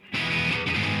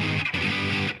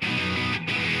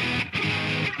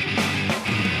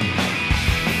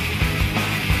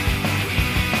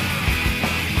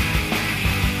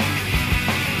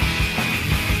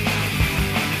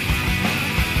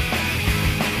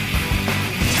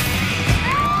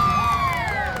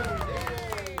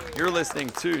listening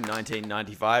to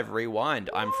 1995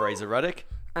 Rewind. I'm Fraser Ruddock.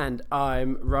 And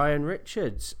I'm Ryan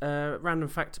Richards. Random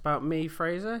fact about me,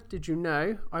 Fraser. Did you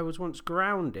know I was once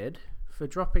grounded for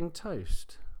dropping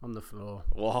toast on the floor?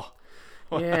 Whoa.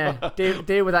 Yeah,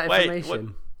 deal with that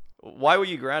information. Why were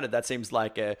you grounded? That seems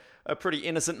like a pretty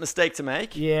innocent mistake to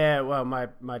make. Yeah, well,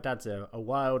 my dad's a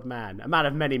wild man, a man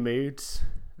of many moods.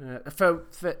 For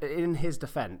in his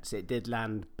defence, it did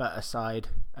land butter side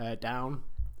down.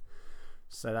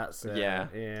 So that's yeah.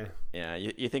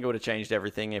 You think it would have changed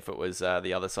everything if it was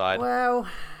the other side? Well,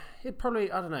 it'd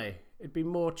probably, I don't know, it'd be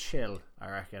more chill,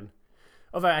 I reckon.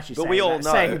 Although actually, but we all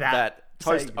know that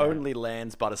toast only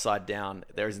lands butter side down.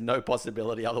 There is no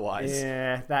possibility otherwise.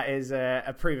 Yeah, that is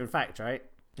a proven fact, right?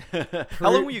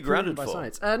 How long were you grounded for?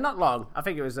 Science. Not long. I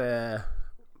think it was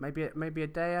maybe a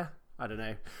day. I don't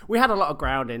know. We had a lot of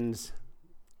groundings.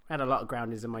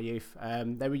 In my youth.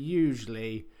 They were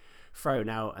usually thrown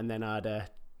out, and then I'd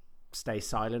stay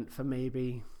silent for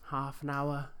maybe half an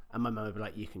hour, and my mum would be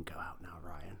like, "You can go out now,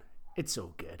 Ryan. It's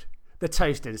all good. The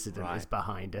toast incident is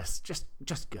behind us.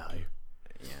 Just go."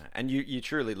 Yeah, and you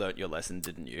truly learnt your lesson,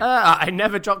 didn't you? I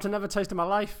never dropped another toast in my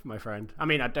life, my friend. I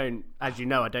mean, I don't, as you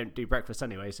know, I don't do breakfast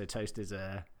anyway, so toast is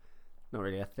not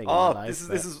really a thing. In my life,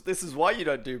 this is why you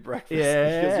don't do breakfast.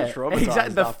 Yeah, because you're traumatized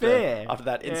exactly. The fear after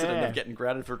that incident of getting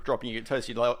grounded for dropping your toast.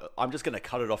 You're like, I'm just going to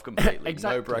cut it off completely.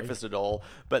 Exactly. No breakfast at all.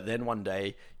 But then one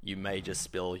day you may just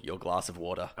spill your glass of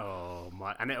water. Oh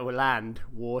my! And it will land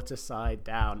water side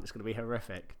down. It's going to be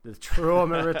horrific. The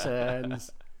trauma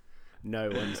returns. No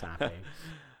one's happy.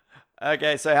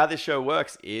 Okay, so how this show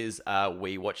works is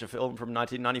we watch a film from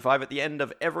 1995. At the end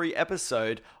of every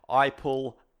episode, I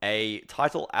pull a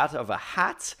title out of a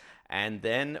hat, and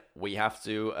then we have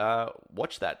to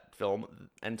watch that film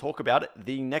and talk about it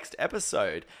the next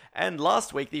episode. And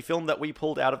last week, the film that we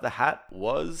pulled out of the hat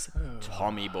was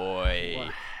Tommy Boy.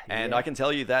 And I can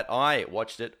tell you that I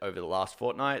watched it over the last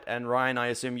fortnight, and Ryan, I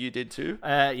assume you did too?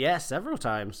 Yeah, several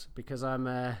times, because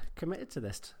I'm committed to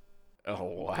this. Oh,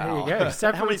 wow. There you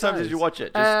go. How many times did you watch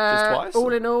it? Just twice?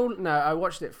 All in all, no, I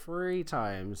watched it 3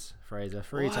 times, Fraser.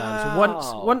 3 times.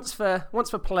 Once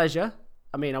for pleasure.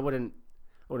 I mean, I wouldn't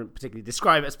particularly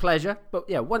describe it as pleasure, but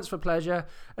yeah, once for pleasure.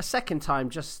 A second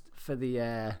time just for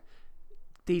the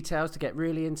details, to get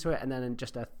really into it, and then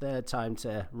just a third time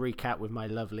to recap with my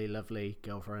lovely, lovely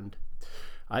girlfriend.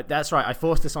 That's right. I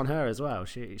forced this on her as well.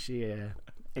 She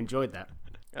enjoyed that.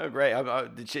 Oh, great.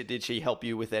 Did she help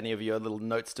you with any of your little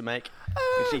notes to make?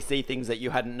 Did she see things that you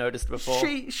hadn't noticed before?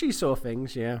 She saw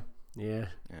things, yeah. Yeah,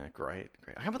 great.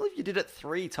 I can't believe you did it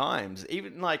 3 times.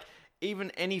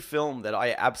 Even any film that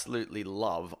I absolutely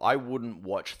love, I wouldn't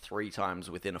watch 3 times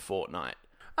within a fortnight.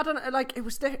 I don't know, like, it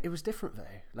was different though.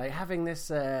 Like, having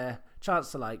this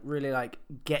chance to like really like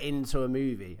get into a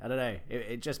movie. I don't know.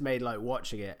 It just made like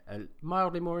watching it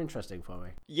mildly more interesting for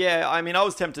me. Yeah, I mean, I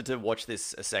was tempted to watch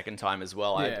this a second time as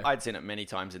well. Yeah. I'd seen it many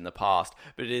times in the past,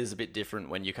 but it is a bit different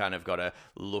when you kind of got to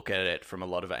look at it from a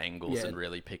lot of angles and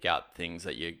really pick out things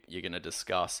that you're going to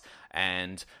discuss.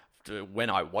 And when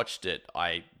I watched it,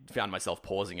 I found myself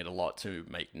pausing it a lot to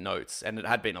make notes, and it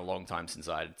had been a long time since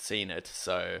I'd seen it,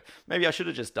 so maybe I should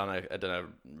have just done a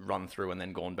run through and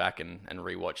then gone back and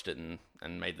rewatched it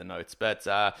and made the notes, but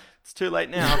it's too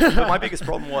late now. But my biggest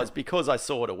problem was, because I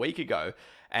saw it a week ago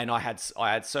and I had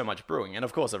so much brewing, and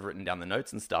of course I've written down the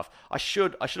notes and stuff, I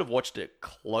should have watched it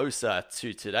closer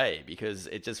to today, because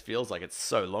it just feels like it's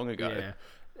so long ago. Yeah,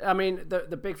 I mean,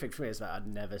 the big thing for me is that I'd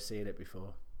never seen it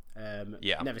before.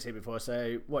 Never seen it before,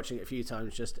 so watching it a few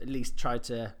times just at least tried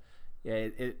to,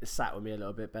 it sat with me a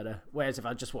little bit better. Whereas if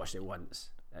I just watched it once,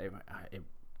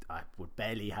 I would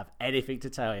barely have anything to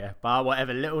tell you, bar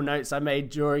whatever little notes I made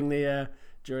during the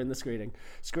screening.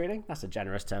 Screening? That's a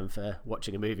generous term for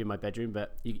watching a movie in my bedroom,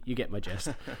 but you get my gist.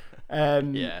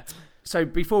 Yeah. So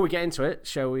before we get into it,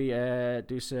 shall we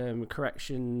do some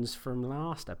corrections from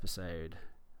last episode?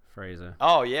 Fraser.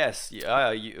 Oh yes, you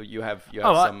have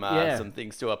some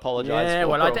things to apologise for. Yeah,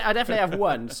 well, I definitely have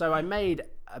one. So I made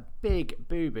a big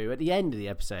boo boo at the end of the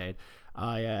episode.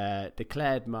 I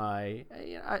declared my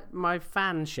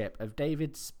fanship of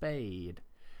David Spade.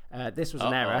 This was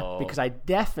an error because I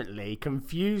definitely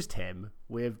confused him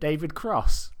with David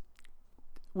Cross,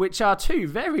 which are 2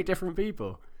 very different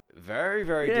people. Very,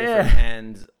 very different,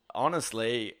 and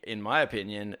honestly, in my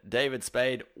opinion, David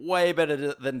Spade way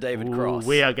better than David Cross.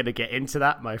 We are going to get into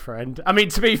that, my friend. I mean,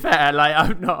 to be fair, like,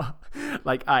 I'm not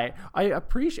like I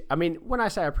appreciate. I mean, when I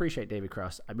say I appreciate David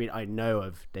Cross, I mean I know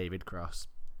of David Cross.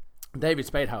 David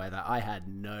Spade, however, I had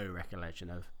no recollection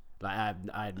of. Like,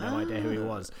 I had no idea who he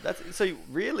was.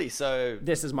 So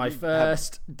this is my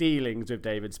first dealings with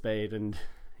David Spade, and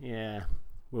yeah.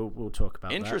 we'll talk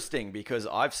about Interesting, because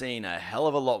I've seen a hell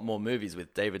of a lot more movies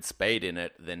with David Spade in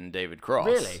it than David Cross.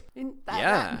 Really?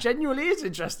 That genuinely is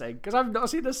interesting, because I've not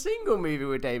seen a single movie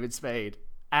with David Spade.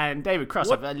 And David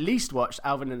Cross, I've at least watched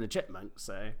Alvin and the Chipmunks,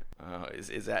 so...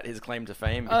 Is that his claim to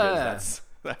fame? Because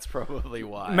that's probably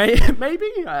why.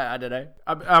 Maybe? I don't know.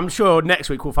 I'm sure next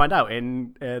week we'll find out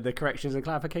in the Corrections and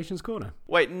Clarifications Corner.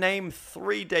 Wait, name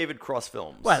 3 David Cross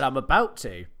films. Well, I'm about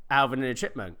to. Alvin and the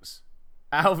Chipmunks.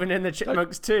 Alvin and the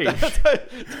Chipmunks 2. Don't just say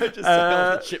Alvin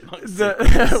and the Chipmunks.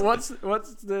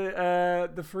 What's the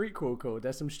prequel called?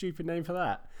 There's some stupid name for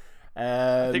that.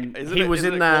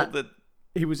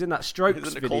 He was in that Strokes video.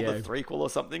 Isn't it called the threequel or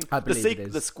something? I believe it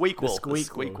is. The Squeakquel. The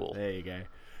Squeakquel. There you go.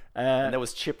 And there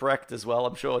was Chipwrecked as well.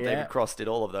 I'm sure David Cross did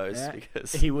all of those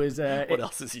because he was. What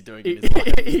else is he doing in his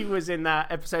life? He was in that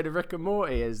episode of Rick and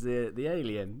Morty as the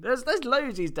alien. There's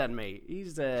loads he's done, mate.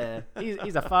 He's a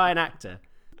fine actor.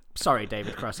 Sorry,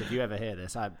 David Cross, if you ever hear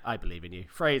this, I believe in you.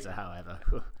 Fraser, however.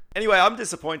 Anyway, I'm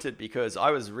disappointed because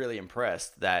I was really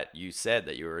impressed that you said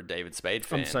that you were a David Spade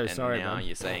fan. I'm so sorry, and now man.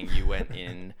 You're saying you went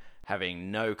in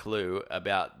having no clue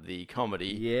about the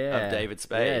comedy of David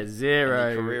Spade. Yeah, zero.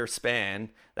 And the career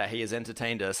span that he has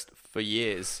entertained us for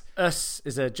years. Us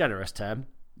is a generous term.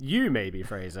 You maybe,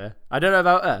 Fraser. I don't know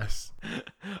about us.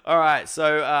 All right,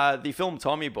 so the film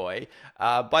Tommy Boy,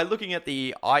 by looking at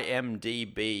the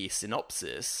IMDb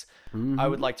synopsis, I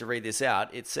would like to read this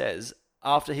out. It says,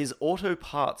 after his auto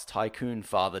parts tycoon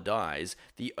father dies,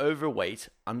 the overweight,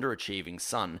 underachieving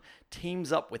son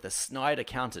teams up with a snide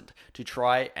accountant to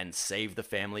try and save the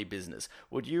family business.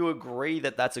 Would you agree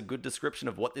that that's a good description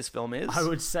of what this film is? I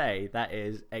would say that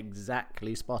is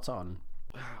exactly spot on.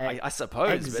 I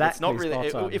suppose, exactly, but it's not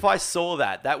really. If I saw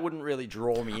that, that wouldn't really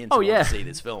draw me into to see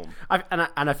this film.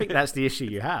 I think that's the issue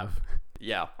you have.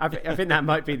 Yeah, I think that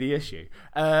might be the issue.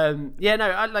 That's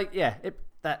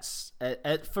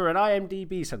for an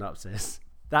IMDb synopsis.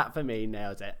 That for me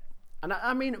nails it. And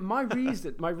I mean, my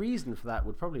reason for that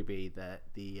would probably be that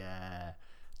the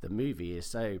movie is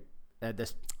so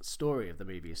the story of the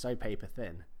movie is so paper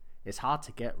thin. It's hard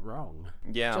to get wrong.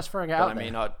 Yeah, just throwing it out there. I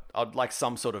mean, I'd like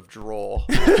some sort of draw.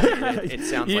 It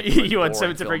sounds like you want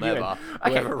someone to bring you in.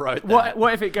 Whoever wrote that.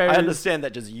 What if it goes? I understand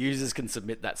that just users can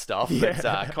submit that stuff, but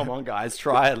come on, guys,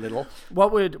 try a little.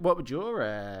 What would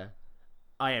your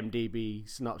IMDb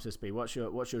synopsis be? What's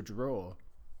your draw?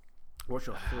 What's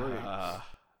your through?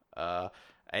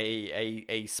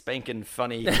 A spankin'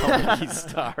 funny comedy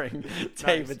starring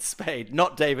David Spade,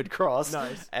 not David Cross,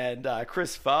 and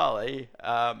Chris Farley.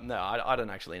 No, I don't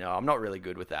actually know. I'm not really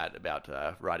good with that about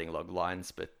writing log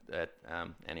lines, but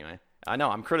anyway, I know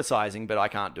I'm criticizing, but I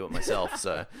can't do it myself,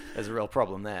 so there's a real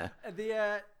problem there.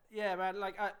 Man,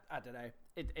 like I don't know.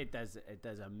 It does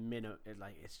a minute.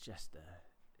 It's just.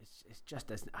 It's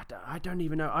just as I don't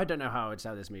even know. I don't know how I would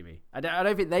sell this movie. I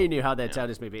don't think they knew how they'd sell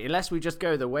this movie unless we just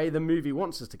go the way the movie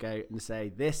wants us to go and say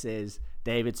this is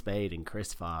David Spade and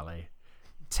Chris Farley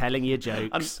telling you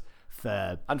jokes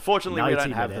for. Unfortunately, we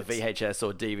don't have minutes. the VHS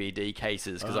or DVD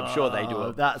cases because I'm sure they do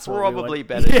it that's probably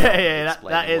better.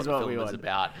 That is what we want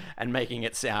about, and making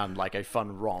it sound like a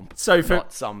fun romp, so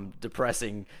not some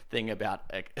depressing thing about.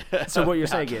 So what you're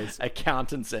saying is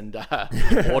accountants and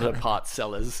auto parts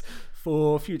sellers.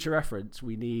 For future reference,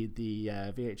 we need the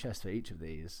VHS for each of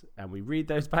these, and we read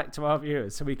those back to our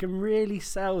viewers so we can really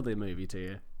sell the movie to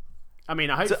you. I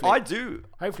mean, I do.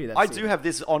 Hopefully, I do have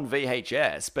this on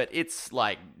VHS, but it's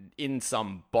like in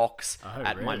some box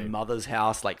at my mother's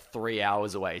house, like 3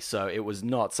 hours away. So it was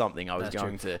not something I was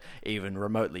going to even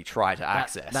remotely try to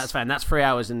access. That's fair. And that's 3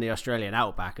 hours in the Australian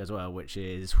outback as well, which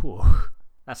is.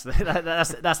 It's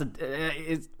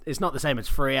not the same as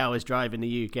 3 hours drive in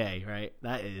the UK, right?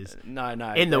 That is no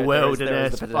in the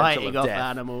wilderness, fighting off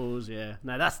animals. Yeah,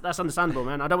 no, that's understandable,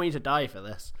 man. I don't want you to die for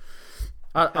this.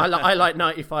 I like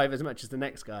 95 as much as the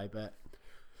next guy, but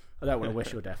I don't want to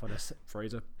wish your death on us,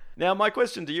 Fraser. Now, my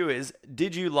question to you is: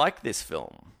 did you like this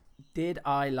film? Did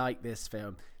I like this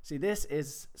film? See, this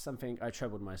is something I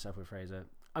troubled myself with, Fraser.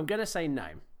 I'm gonna say no.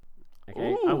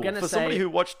 Okay. Ooh, I'm gonna say somebody who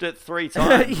watched it 3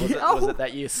 times, was it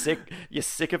that you're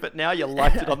sick of it now? You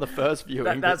liked it on the first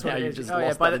viewing, that's but what now you just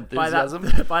lost that enthusiasm.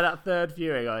 By that third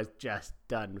viewing, I was just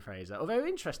done, Fraser. Although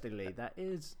interestingly, that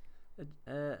is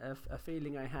a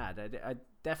feeling I had. I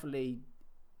definitely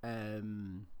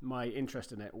my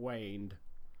interest in it waned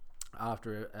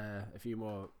after a few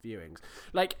more viewings.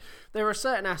 Like there are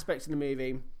certain aspects in the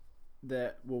movie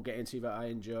that we'll get into that I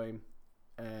enjoy,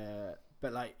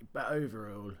 but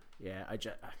overall. Yeah, I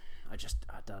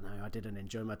don't know. I didn't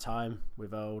enjoy my time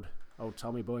with old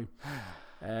Tommy Boy.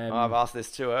 I've asked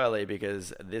this too early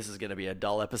because this is going to be a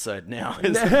dull episode now.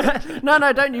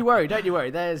 No, don't you worry.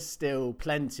 There's still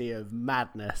plenty of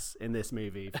madness in this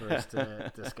movie for us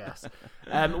to discuss.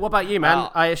 What about you, man?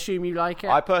 I assume you like it?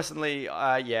 I personally,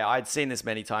 I'd seen this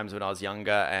many times when I was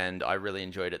younger, and I really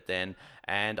enjoyed it then.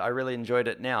 And I really enjoyed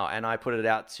it now. And I put it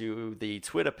out to the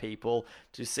Twitter people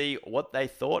to see what they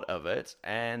thought of it.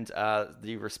 And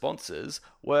the responses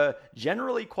were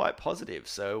generally quite positive.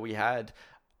 So we had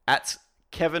at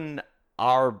Kevin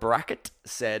R. Brackett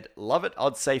said, "Love it.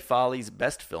 I'd say Farley's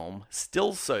best film.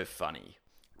 Still so funny."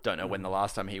 Don't know when the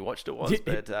last time he watched it was,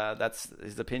 but that's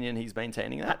his opinion. He's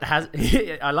maintaining that.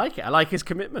 I like it. I like his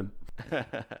commitment.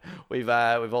 We've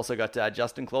also got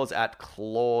Justin Claus at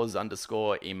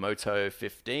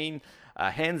Claus_Emoto15.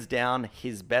 Hands down,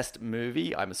 his best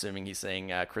movie. I'm assuming he's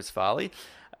saying Chris Farley,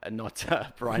 not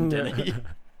Brian Denny.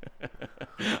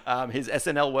 His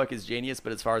SNL work is genius,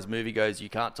 but as far as movie goes, you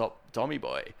can't top Tommy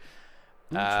Boy.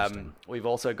 We've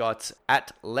also got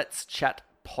at Let's Chat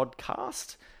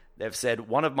Podcast. They've said,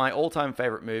 one of my all-time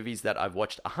favorite movies that I've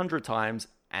watched 100 times,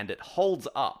 and it holds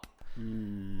up.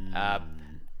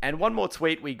 And one more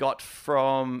tweet we got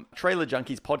from Trailer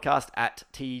Junkies Podcast at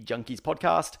T Junkies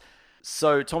Podcast.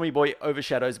 So Tommy Boy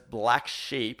overshadows Black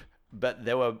Sheep, but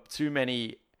there were too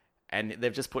many, and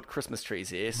they've just put Christmas trees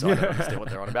here, so I don't understand what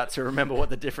they're on about to remember what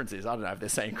the difference is. I don't know if they're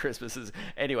saying Christmases.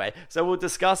 Anyway, so we'll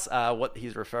discuss what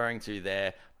he's referring to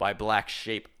there by Black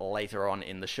Sheep later on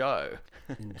in the show.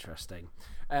 Interesting.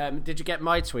 Did you get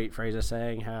my tweet, Fraser,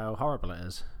 saying how horrible it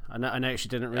is? I know you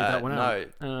didn't read that one out.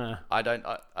 No, I don't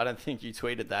think you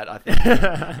tweeted that. I think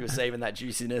you were saving that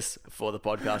juiciness for the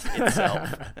podcast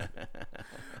itself.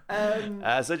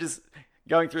 So just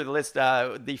going through the list,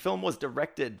 the film was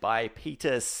directed by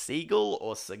Peter Segal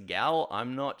or Segal,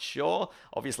 I'm not sure.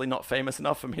 Obviously not famous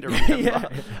enough for me to remember.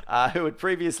 Who had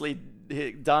previously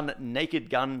done Naked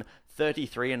Gun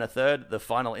 33 1/3, The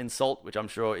Final Insult, which I'm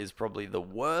sure is probably the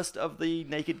worst of the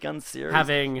Naked Gun series.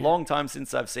 Long time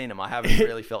since I've seen them, I haven't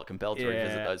really felt compelled to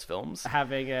revisit those films.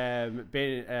 Having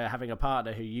a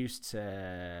partner who used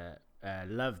to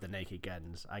love the Naked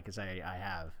Guns, I can say I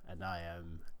have, and I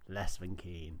am less than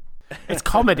keen. It's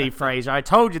comedy, Fraser. I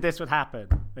told you this would happen.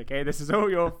 Okay, this is all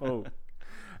your fault.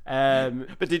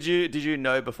 But did you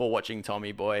know before watching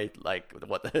Tommy Boy like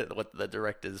what the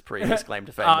director's previous claim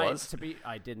to fame was?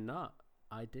 I did not.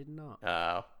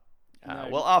 No. No.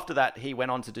 Well, after that, he went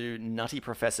on to do Nutty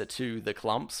Professor 2: The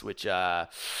Clumps, which,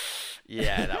 that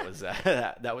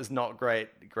was not great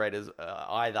as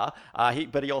either.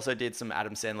 But he also did some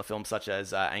Adam Sandler films such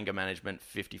as Anger Management,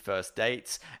 50 First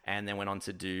Dates, and then went on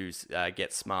to do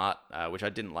Get Smart, which I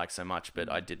didn't like so much,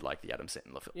 but I did like the Adam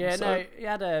Sandler film. Yeah, he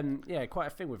had quite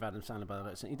a thing with Adam Sandler by the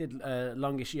looks. He did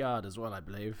Longest Yard as well, I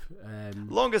believe.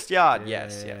 Longest Yard,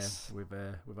 yes. With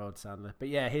old Sandler, but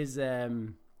yeah, his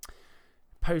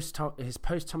post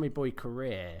Tommy Boy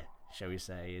career, shall we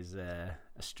say, is a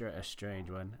strange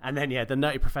one. And then the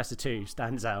Nutty Professor 2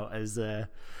 stands out as the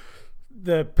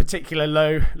particular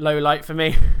low light for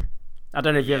me. I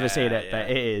don't know if you've ever seen it, but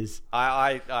it is.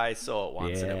 I saw it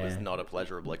once, and it was not a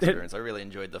pleasurable experience. I really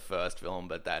enjoyed the first film,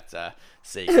 but that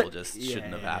sequel just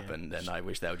shouldn't have happened, and I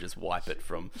wish they would just wipe it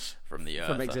from the earth.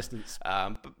 From existence.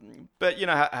 But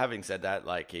having said that,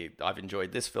 I've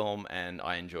enjoyed this film, and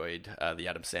I enjoyed the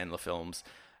Adam Sandler films.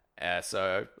 And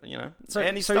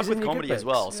he's stuck with comedy as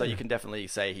well, so you can definitely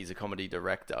say he's a comedy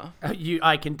director.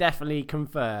 I can definitely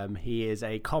confirm he is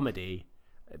a comedy,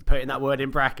 putting that word in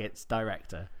brackets,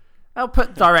 director. I'll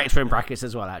put director in brackets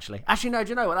as well, actually. Actually, no, do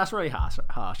you know what? That's really harsh.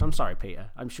 I'm sorry,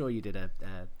 Peter. I'm sure you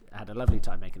had a lovely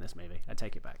time making this movie. I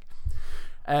take it back.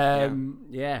 And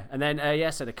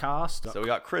then so the cast. So we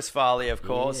got Chris Farley, of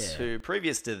course, who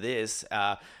previous to this,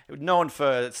 known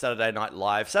for Saturday Night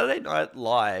Live. Saturday Night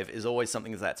Live is always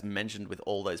something that's mentioned with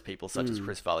all those people, such as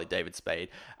Chris Farley, David Spade,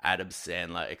 Adam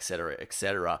Sandler, etc.,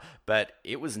 etc. But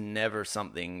it was never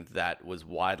something that was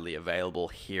widely available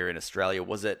here in Australia.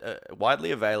 Was it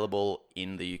widely available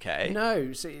in the UK?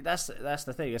 No. See, that's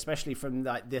the thing, especially from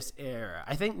this era.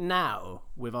 I think now,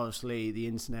 with obviously the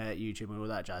internet, YouTube, and all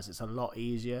that jazz, it's a lot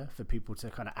easier for people to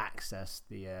kind of access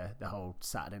the whole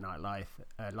Saturday Night Live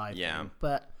thing.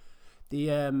 But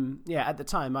at the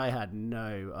time I had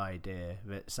no idea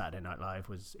that Saturday Night Live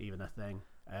was even a thing.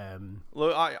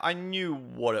 Look, I knew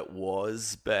what it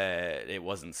was, but it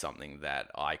wasn't something that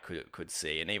I could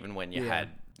see. And even when you had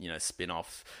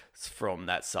spin-offs from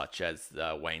that, such as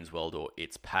Wayne's World or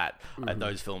It's Pat,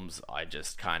 those films I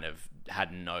just kind of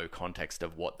had no context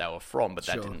of what they were from, but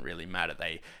that Sure. didn't really matter.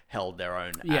 They held their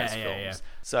own Yeah, as yeah, films. yeah.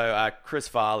 So Chris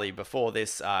Farley, before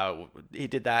this, he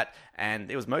did that,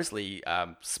 and it was mostly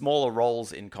smaller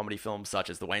roles in comedy films such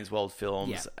as the Wayne's World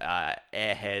films,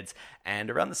 Airheads,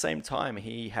 and around the same time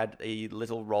he had a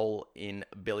little role in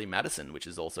Billy Madison, which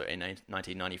is also a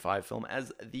 1995 film,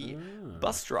 as the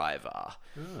bus driver.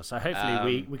 Oh, so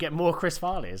hopefully we get more Chris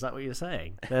Farley. Is that what you're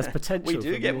saying? There's potential. We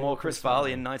do for get more Chris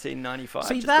Farley in 1995,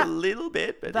 See, just that- a little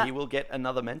bit, but that- he will get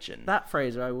another mention. That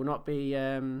Fraser, I will not be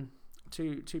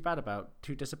too bad about.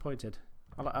 Too disappointed.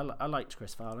 I liked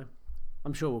Chris Farley.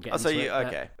 I'm sure we'll get. So into you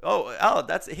it,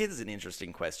 okay? Here's an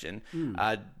interesting question.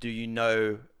 Do you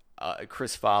know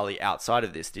Chris Farley outside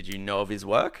of this? Did you know of his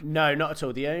work? No, not at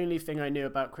all. The only thing I knew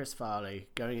about Chris Farley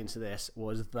going into this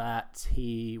was that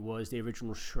he was the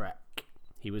original Shrek.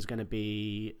 He was going to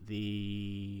be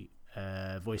the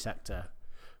voice actor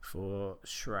for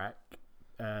Shrek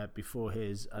before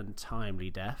his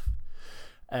untimely death.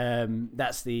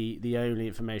 That's the only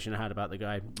information I had about the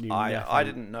guy. I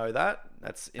didn't know that.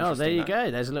 That's interesting. Oh, there you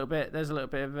go. There's a little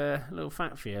bit of a little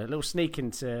fact for you, a little sneak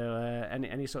into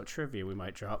any sort of trivia we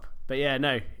might drop. But yeah,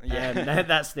 no,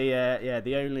 that's the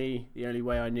only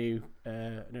way I knew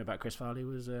about Chris Farley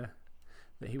was that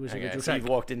he was original. So you've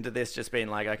walked into this just being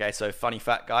like, okay, so funny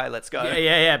fat guy, let's go.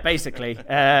 Yeah, basically.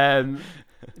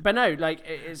 But no, like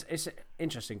it's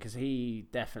interesting because he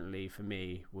definitely for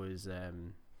me was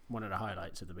one of the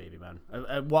highlights of the movie, man.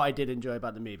 What I did enjoy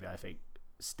about the movie, I think,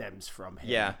 stems from him.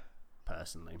 Yeah.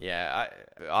 Personally. Yeah,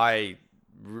 I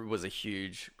was a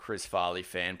huge Chris Farley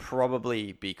fan,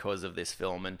 probably because of this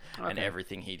film and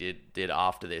everything he did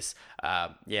after this. I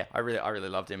really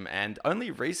loved him, and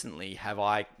only recently have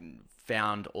I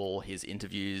found all his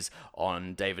interviews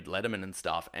on David Letterman and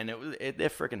stuff, and they're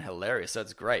freaking hilarious. So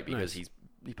it's great because he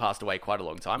passed away quite a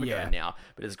long time ago now,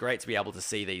 but it's great to be able to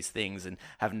see these things and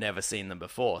have never seen them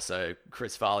before. So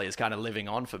Chris Farley is kind of living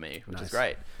on for me, which is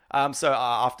great. So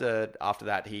after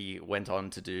that, he went on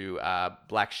to do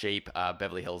Black Sheep,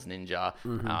 Beverly Hills Ninja,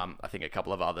 I think a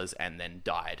couple of others, and then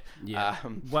died. Yeah.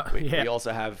 We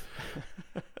also have...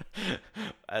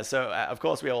 of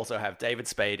course, we also have David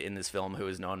Spade in this film, who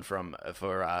is known for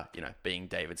being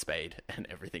David Spade and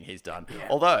everything he's done. Yeah.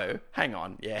 Although, hang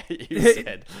on, you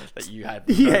said that you had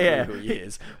no clue who he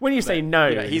is. When you say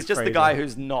no, he's just the guy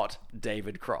who's not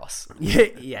David Cross.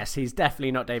 Yes, he's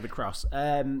definitely not David Cross.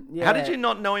 How did you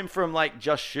not know him from like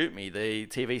Just Shoot Me, the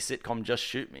TV sitcom Just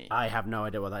Shoot Me? I have no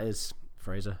idea what that is,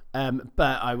 Fraser.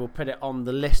 But I will put it on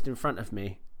the list in front of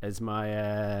me as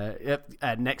my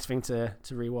next thing to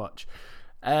rewatch.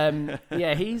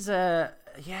 He's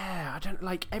I don't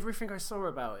like everything I saw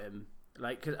about him.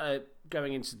 Like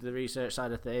going into the research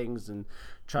side of things and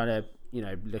trying to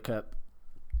look up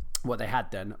what they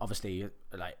had done. Obviously,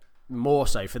 like more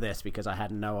so for this because I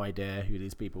had no idea who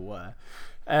these people were.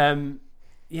 I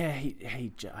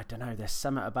don't know. There's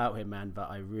something about him, man, that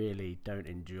I really don't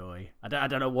enjoy. I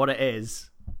don't know what it is,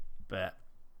 but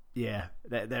yeah,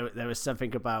 there was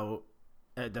something about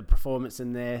the performance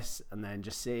in this, and then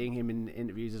just seeing him in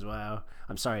interviews as well.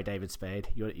 I'm sorry, David Spade.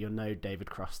 You're no David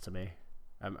Cross to me.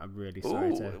 I'm really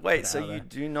sorry. Wait, so you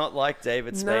do not like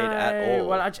David Spade at all?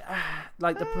 Well,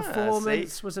 the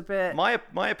performance was a bit.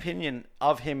 My opinion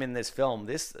of him in this film,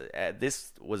 this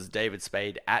was David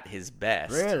Spade at his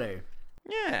best. Really?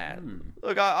 Yeah.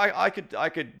 Look,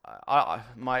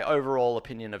 my overall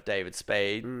opinion of David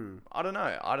Spade, I don't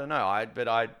know.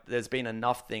 There's been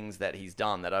enough things that he's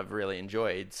done that I've really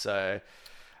enjoyed. So,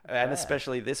 and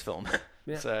especially this film.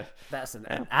 Yeah. So that's an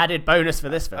added bonus for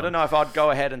this film. I don't know if I'd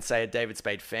go ahead and say a David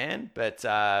Spade fan, but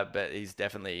he's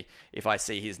definitely, if I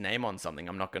see his name on something,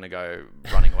 I'm not going to go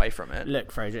running away from it.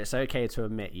 Look, Fraser, it's okay to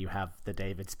admit you have the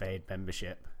David Spade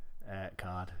membership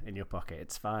card in your pocket.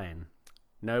 It's fine.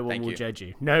 No one will judge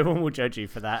you. No one will judge you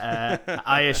for that.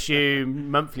 I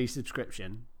assume monthly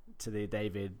subscription to the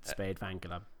David Spade fan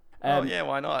club.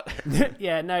 Why not?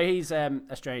 Yeah, no, he's a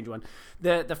strange one.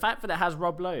 The fact that it has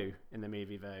Rob Lowe in the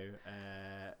movie, though,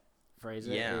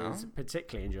 Fraser, is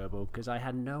particularly enjoyable because I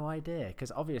had no idea.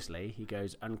 Because obviously he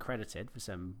goes uncredited for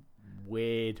some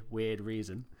weird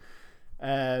reason. When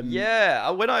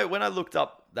I looked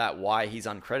up that why he's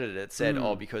uncredited, it said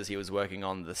because he was working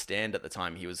on The Stand at the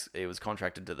time. He was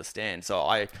contracted to The Stand. So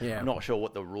I'm not sure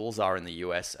what the rules are in the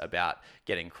US about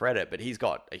getting credit, but he's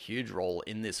got a huge role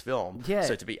in this film. Yeah.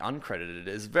 So to be uncredited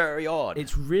is very odd.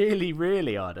 It's really,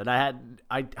 really odd, and I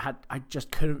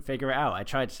just couldn't figure it out. I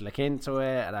tried to look into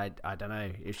it, and I don't know.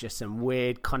 It's just some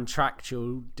weird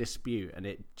contractual dispute, and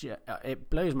it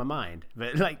blows my mind.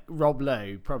 But like Rob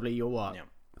Lowe, probably your what? Yeah.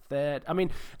 Third. I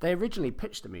mean, they originally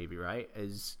pitched the movie, right,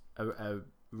 as a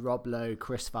Rob Lowe,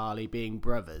 Chris Farley being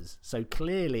brothers. So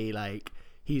clearly, like,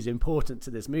 he's important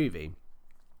to this movie.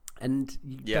 And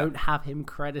you don't have him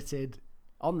credited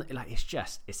on like,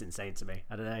 it's insane to me.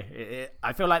 I don't know.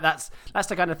 I feel like that's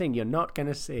the kind of thing you're not going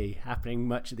to see happening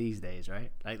much these days,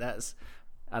 right? Like,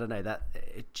 I don't know,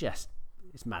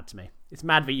 it's mad to me. It's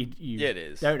mad that you it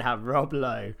is. Don't have Rob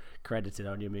Lowe credited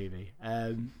on your movie.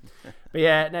 But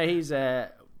yeah, no, he's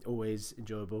always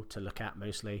enjoyable to look at.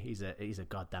 Mostly, he's a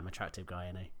goddamn attractive guy,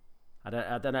 isn't he?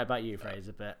 I don't know about you,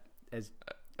 Fraser, but as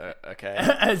okay,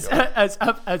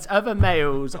 as other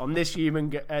males on this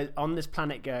on this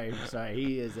planet go, so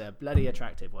he is a bloody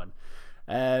attractive one.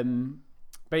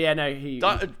 But yeah,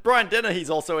 no, Brian Dennehy's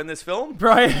also in this film.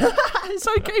 Brian, it's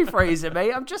okay, Fraser,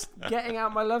 mate. I'm just getting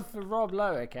out my love for Rob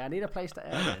Lowe. Okay, I need a place to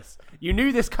air this. You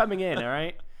knew this coming in, all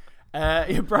right?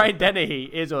 Brian Dennehy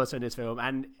is also in this film,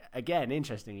 and again,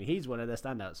 interestingly, he's one of the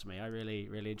standouts for me. I really,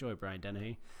 really enjoy Brian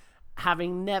Dennehy,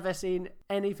 having never seen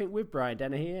anything with Brian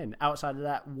Dennehy in outside of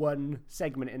that one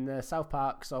segment in the South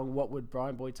Park song "What Would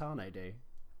Brian Boitano Do?"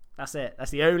 That's it.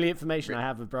 That's the only information I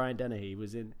have of Brian Dennehy.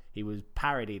 He was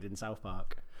parodied in South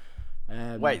Park.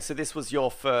 Wait, so this was your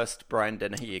first Brian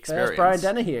Dennehy experience? First Brian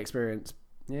Dennehy experience.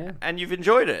 Yeah, and you've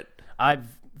enjoyed it.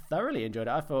 I've thoroughly enjoyed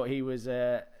it. I thought he was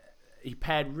he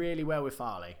paired really well with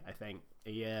Farley. I think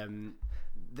he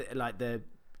the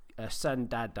son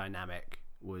dad dynamic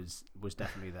was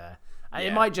definitely there. Yeah,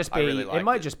 it might just be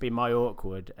just be my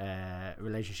awkward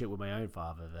relationship with my own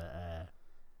father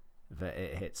that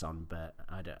it hits on, but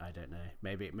I don't know.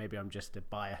 Maybe I'm just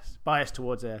biased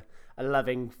towards a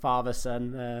loving father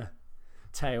son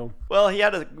tale. Well, he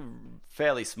had a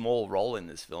fairly small role in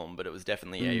this film, but it was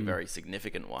definitely a very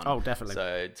significant one. Oh, definitely.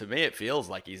 So to me, it feels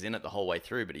like he's in it the whole way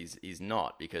through, but he's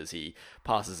not, because he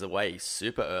passes away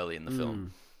super early in the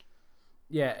film.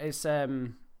 Yeah, it's a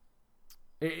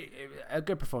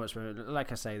good performance from him.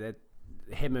 Like I say, that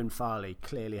him and Farley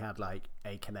clearly had like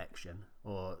a connection,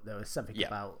 or there was something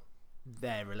about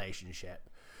their relationship.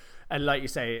 And like you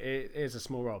say, it is a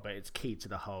small role, but it's key to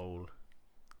the whole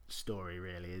story,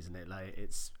 really, isn't it? Like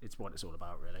it's what it's all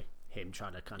about, really. Him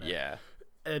trying to kind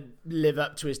of live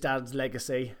up to his dad's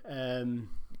legacy, and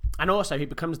also he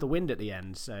becomes the wind at the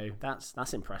end, so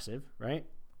that's impressive, right?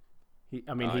 He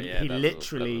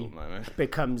literally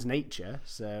becomes nature.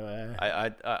 So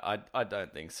I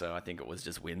don't think so. I think it was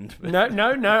just wind. No.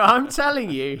 I'm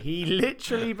telling you, he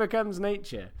literally becomes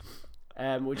nature,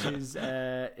 which is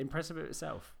impressive in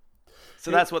itself. So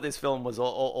that's what this film was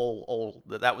all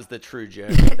that was the true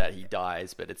journey, that he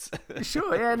dies, but it's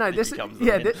sure, yeah, no, this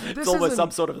it's almost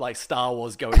some sort of like Star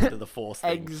Wars going into the Force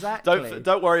thing. Exactly.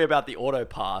 Don't worry about the auto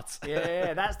parts.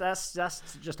 Yeah, that's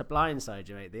just a blindside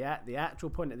you, mate. The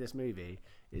actual point of this movie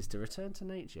is to return to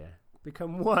nature,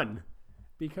 become one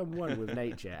with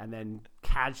nature, and then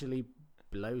casually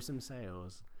blow some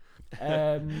sails.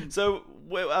 So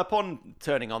upon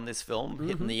turning on this film,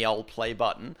 hitting the old play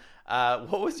button,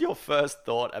 what was your first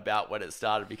thought about when it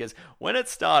started? Because when it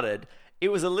started, it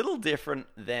was a little different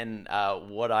than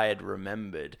what I had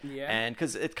remembered. Yeah. And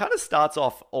because it kind of starts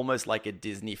off almost like a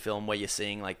Disney film where you're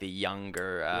seeing like the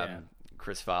younger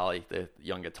Chris Farley, the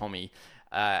younger Tommy,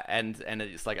 and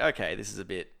it's like, okay, this is a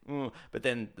bit, but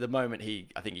then the moment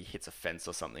I think he hits a fence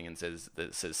or something and says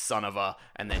son of a,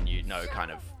 and then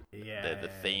kind of the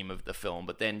theme of the film.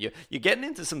 But then you're getting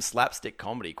into some slapstick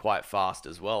comedy quite fast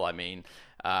as well. I mean,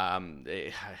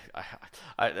 there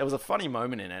was a funny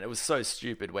moment in it. It was so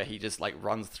stupid where he just like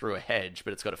runs through a hedge,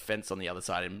 but it's got a fence on the other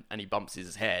side, and he bumps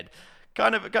his head.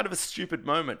 Kind of a stupid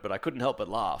moment, but I couldn't help but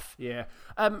laugh. Yeah.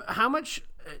 How much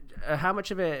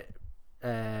of it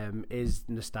is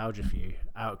nostalgia for you,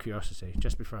 out of curiosity,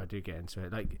 just before I do get into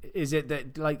it? Like, is it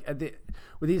that like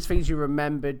were these things you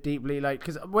remember deeply? Like,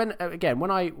 because when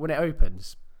it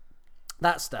opens,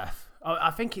 that stuff, I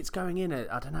think it's going in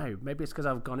I don't know, maybe it's because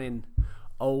I've gone in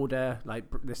older, like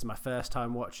this is my first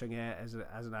time watching it as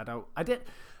an adult.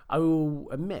 I will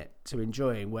admit to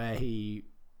enjoying where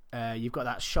you've got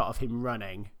that shot of him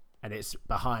running and it's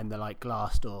behind the like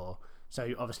glass door, so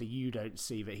obviously you don't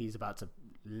see that he's about to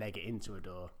leg it into a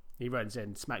door. He runs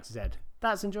in, smacks his head.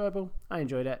 That's enjoyable. I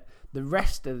enjoyed it. The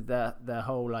rest of the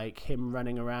whole like him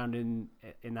running around in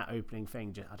that opening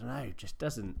thing, I don't know, just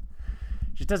doesn't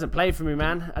play for me,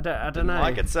 man. I don't know.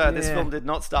 Like it's this film did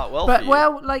not start well. But for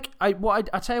you. like I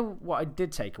tell you what I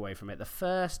did take away from it. The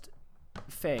first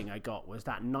thing I got was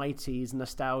that 90s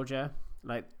nostalgia.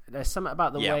 Like there's something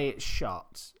about the way it's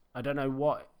shot. I don't know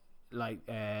what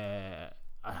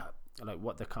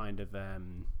what the kind of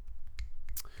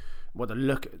what the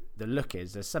look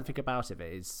is. There's something about it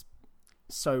that is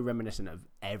so reminiscent of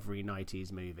every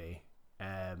 90s movie,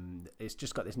 It's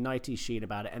just got this 90s sheen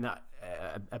about it, and that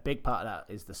a big part of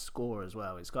that is the score as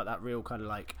well. It's got that real kind of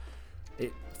like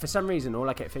it. For some reason, all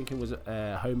I kept thinking was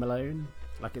Home Alone.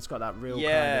 Like it's got that real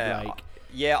kind of like.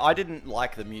 Yeah, I didn't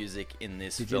like the music in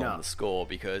this film, not? the score,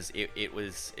 because it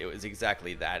was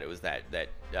exactly that. It was that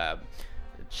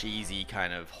cheesy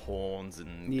kind of horns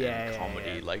and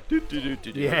comedy, like do do do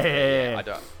do do. Yeah.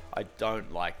 I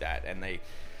don't like that, and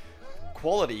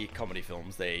quality comedy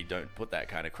films, they don't put that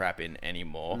kind of crap in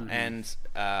anymore. And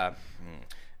I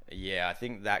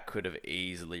think that could have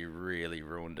easily really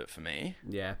ruined it for me.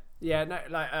 No,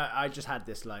 like I just had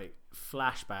this like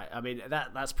flashback. I mean,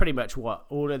 that's pretty much what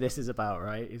all of this is about,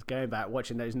 right? Is going back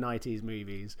watching those 90s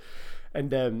movies,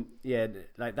 and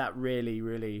like that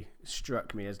really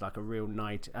struck me as like a real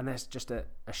night. And there's just a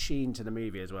sheen to the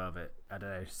movie as well. But I don't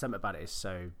know, something about it is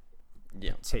so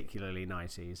particularly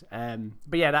 90s.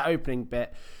 But yeah, that opening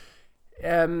bit,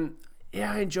 I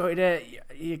enjoyed it.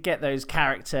 You get those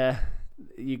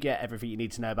you get everything you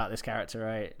need to know about this character,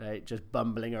 right? Like just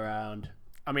bumbling around.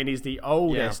 I mean, he's the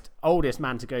oldest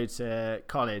man to go to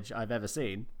college I've ever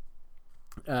seen.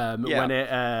 When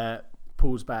it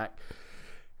pulls back,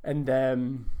 and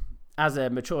as a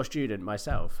mature student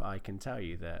myself, I can tell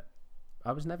you that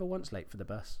I was never once late for the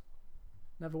bus.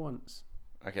 Never once.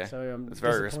 Okay, so it's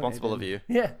very responsible of you.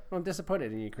 Yeah, I'm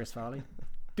disappointed in you, Chris Farley.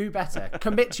 Do better.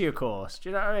 Commit to your course. Do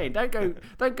you know what I mean?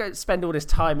 Don't go spend all this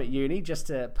time at uni just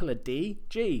to pull a D.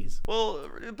 Jeez. Well,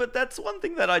 but that's one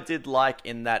thing that I did like,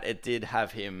 in that it did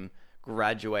have him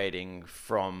graduating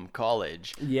from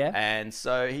college. Yeah. And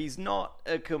so he's not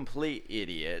a complete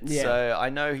idiot. Yeah. So I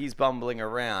know he's bumbling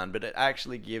around, but it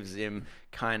actually gives him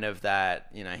kind of that,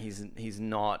 he's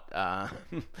not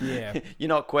you're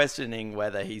not questioning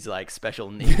whether he's like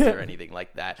special needs or anything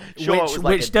like that. Sure, it was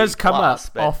like which does come up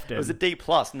often. It was a D+,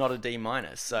 not a D-.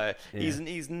 So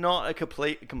he's not a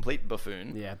complete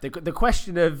buffoon. Yeah. The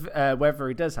question of whether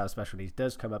he does have special needs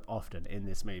does come up often in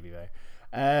this movie, though.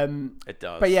 It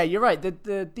does. But yeah, you're right.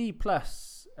 The D+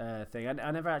 thing,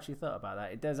 I never actually thought about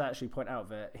that. It does actually point out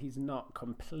that he's not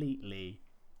completely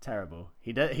terrible.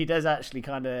 He does actually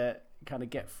kind of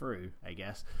get through, I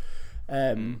guess.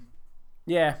 No,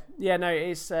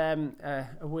 it's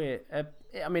a weird.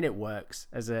 I mean, it works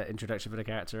as an introduction for the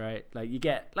character, right? Like you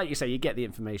get the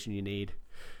information you need.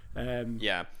 But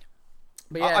yeah,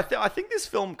 I think this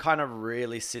film kind of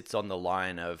really sits on the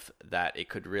line of that. It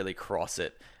could really cross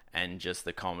it, and just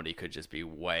the comedy could just be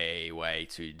way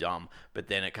too dumb, but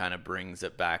then it kind of brings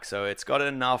it back. So it's got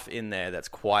enough in there that's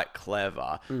quite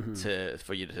clever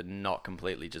for you to not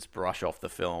completely just brush off the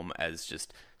film as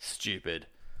just stupid.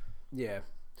 Yeah,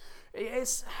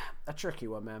 it's a tricky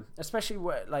one, man, especially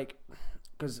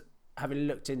because having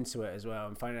looked into it as well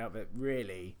and finding out that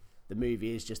really the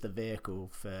movie is just a vehicle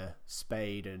for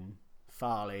Spade and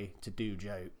Farley to do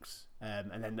jokes,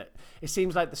 and then it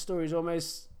seems like the story's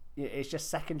almost, it's just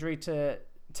secondary to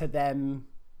them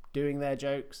doing their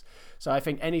jokes. So I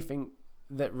think anything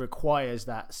that requires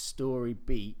that story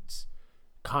beat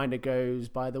kind of goes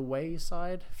by the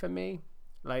wayside for me.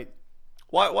 Like,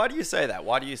 why do you say that?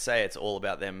 Why do you say it's all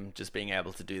about them just being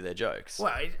able to do their jokes?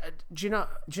 Well, do you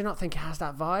not think it has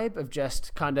that vibe of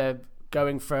just kind of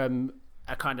going from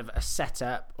a kind of a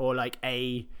setup or like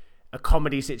a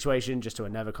comedy situation just to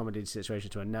another comedy situation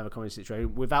to another comedy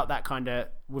situation without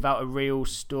a real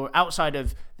story outside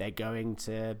of they're going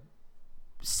to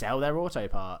sell their auto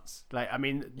parts. Like, I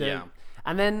mean,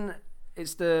 and then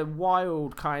it's the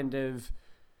wild kind of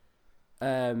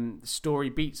story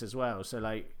beats as well. So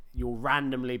like you'll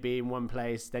randomly be in one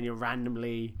place, then you're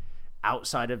randomly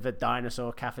outside of the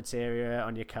dinosaur cafeteria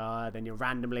on your car, then you're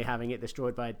randomly having it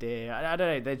destroyed by a deer. I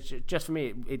don't know. Just for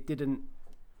me, it didn't.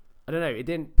 I don't know. It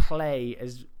didn't play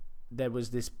as there was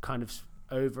this kind of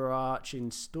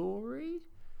overarching story.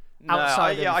 No,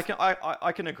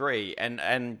 I can agree,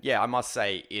 and yeah, I must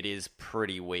say it is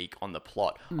pretty weak on the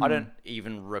plot. I don't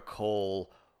even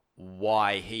recall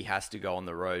why he has to go on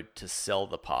the road to sell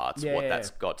the parts.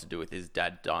 That's got to do with his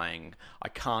dad dying. I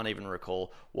can't even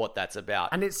recall what that's about.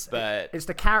 And it's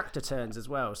the character turns as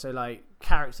well. So like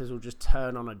characters will just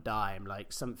turn on a dime.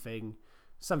 Like something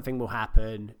will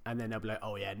happen, and then they'll be like,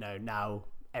 "Oh yeah, no, now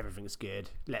everything's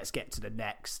good. Let's get to the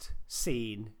next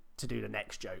scene to do the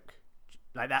next joke."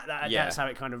 Like that. That's how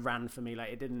it kind of ran for me. Like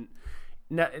it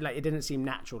didn't seem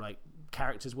natural. Like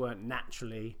characters weren't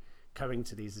naturally coming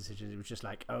to these decisions. It was just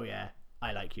like, "Oh yeah,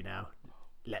 I like you now."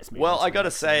 let's move. Well, on I to gotta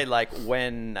the say, like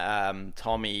when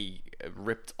Tommy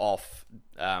ripped off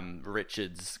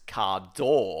Richard's car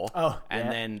door,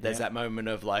 and then there's that moment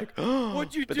of like,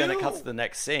 What'd you but do? then it cuts to the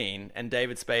next scene, and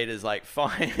David Spade is like,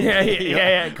 fine.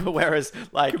 Yeah. Whereas,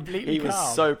 like, Completely he was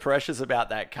calm. so precious about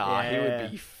that car, he Yeah.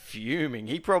 would be fuming.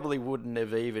 He probably wouldn't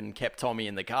have even kept Tommy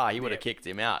in the car. He would have kicked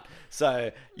him out.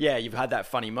 So yeah, you've had that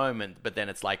funny moment, but then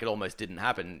it's like it almost didn't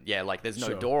happen. Yeah, like there's no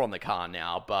Sure. door on the car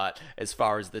now, but as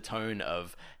far as the tone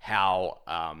of how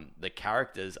the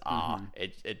characters are,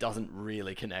 it doesn't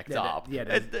really connect up.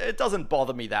 It doesn't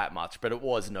bother me that much, but it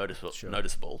was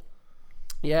noticeable.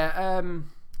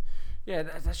 Yeah,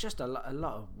 there's just a lot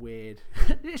of weird.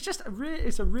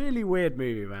 It's a really weird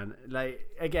movie, man. Like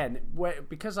again,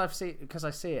 because I see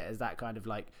it as that kind of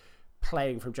like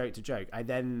playing from joke to joke. I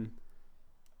then,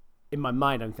 in my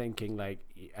mind, I'm thinking like,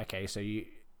 okay, so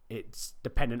it's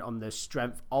dependent on the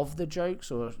strength of the jokes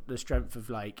or the strength of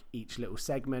like each little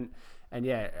segment. And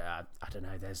I don't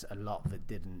know. There's a lot that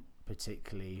didn't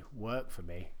particularly work for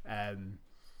me.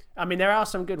 I mean, there are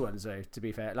some good ones though. To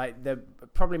be fair, like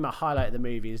probably my highlight of the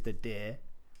movie is the deer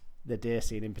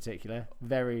scene in particular. That's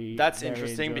very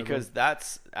interesting enjoyable. because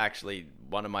that's actually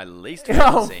one of my least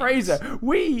favorite scenes. Fraser,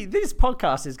 this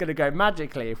podcast is going to go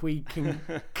magically if we can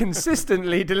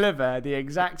consistently deliver the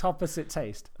exact opposite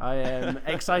taste. I am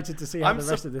excited to see how the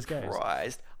rest of this goes.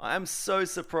 I am so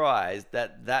surprised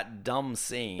that dumb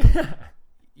scene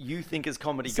you think is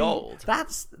comedy gold.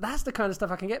 That's the kind of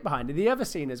stuff I can get behind. And the other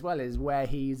scene as well is where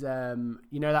he's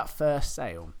that first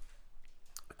sale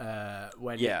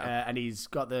and he's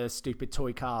got the stupid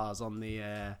toy cars on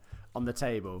the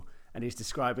table, and he's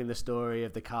describing the story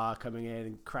of the car coming in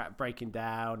and crap breaking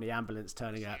down, the ambulance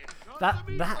turning up.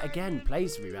 That again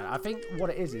plays for me, man. I think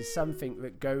what it is something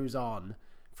that goes on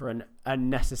for an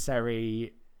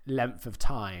unnecessary length of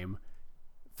time.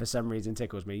 For some reason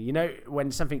tickles me. You know, when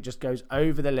something just goes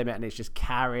over the limit and it's just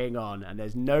carrying on and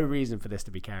there's no reason for this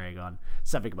to be carrying on.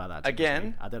 Something about that.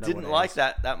 Again, I don't know. Didn't like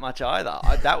that much either.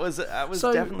 That was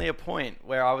definitely a point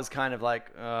where I was kind of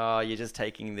like, oh, you're just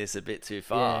taking this a bit too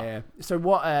far. Yeah. So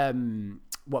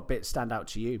what bits stand out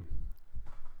to you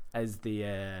as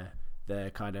the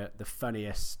kind of the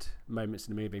funniest moments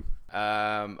in the movie?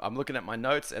 I'm looking at my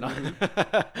notes and I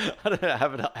don't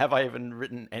know, have I even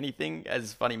written anything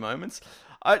as funny moments?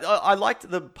 I liked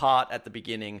the part at the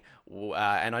beginning,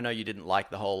 and I know you didn't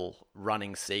like the whole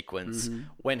running sequence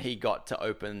when he was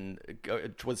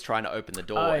trying to open the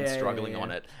door and struggling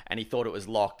on it, and he thought it was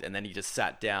locked, and then he just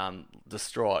sat down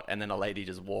distraught, and then a lady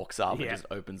just walks up and just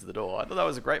opens the door. I thought that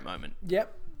was a great moment.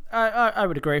 Yep. I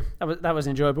would agree. That was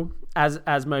enjoyable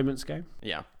as moments go.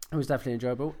 Yeah. It was definitely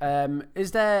enjoyable. Is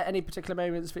there any particular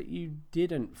moments that you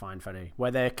didn't find funny,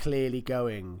 where they're clearly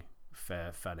going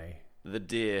for funny? The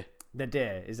deer.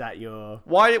 Is that your...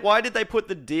 Why did they put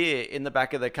the deer in the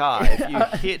back of the car? If you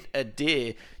hit a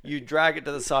deer, you drag it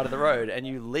to the side of the road and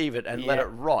you leave it and let it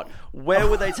rot. Where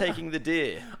were they taking the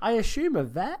deer? I assume a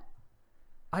vet.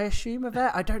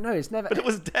 I don't know. It's never... But it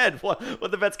was dead. What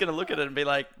the vet's going to look at it and be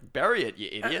like, bury it, you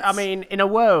idiots. I mean, in a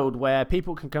world where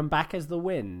people can come back as the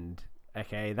wind,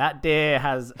 okay, that deer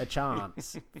has a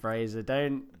chance. Fraser,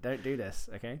 don't do this,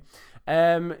 okay?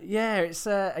 It's,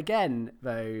 again,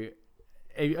 though...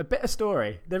 A bit of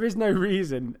story. There is no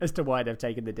reason as to why they've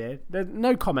taken the deer. There's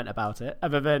no comment about it,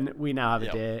 other than we now have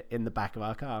a deer in the back of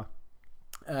our car.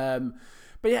 But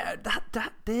yeah,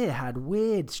 that deer had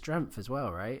weird strength as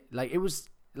well, right? Like it was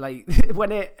like when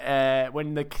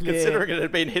the clear... Considering it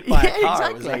had been hit by a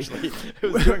car, exactly.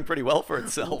 it was doing pretty well for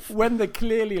itself. When the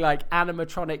clearly like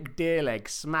animatronic deer leg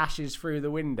smashes through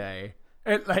the window,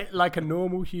 like a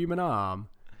normal human arm,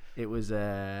 it was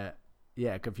a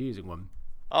confusing one.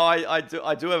 Oh, I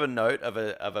do have a note of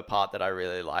a part that I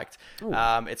really liked.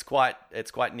 It's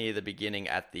quite near the beginning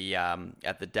at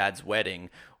the dad's wedding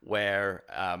where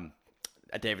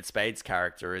David Spade's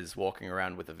character is walking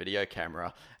around with a video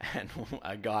camera, and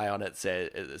a guy on it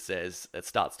says it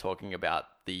starts talking about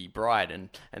the bride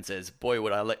and says, "Boy,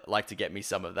 would I like to get me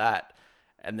some of that."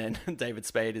 And then David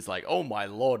Spade is like, "Oh my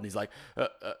lord!" And he's like,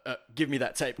 "Give me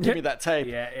that tape! Give me that tape!"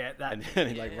 And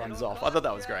then he runs off. I thought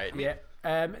that was great. Yeah.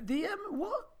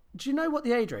 What do you know what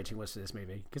the age rating was for this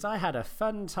movie? Because I had a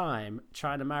fun time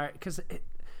trying to marry. Because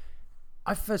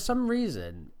for some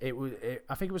reason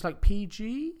I think it was like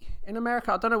PG in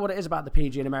America. I don't know what it is about the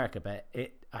PG in America, but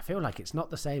I feel like it's not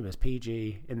the same as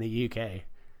PG in the UK.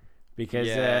 Because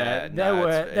there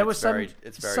were some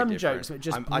different. jokes that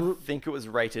just... I think it was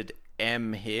rated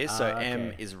M here, so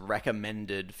M is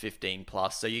recommended 15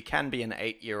 plus. So you can be an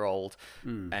 8-year-old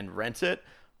and rent it,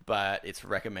 but it's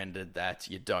recommended that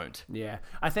you don't. Yeah,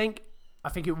 I think I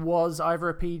think it was either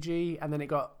a PG and then it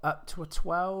got up to a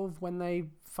 12 when they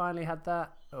finally had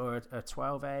that, or a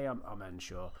 12A. I'm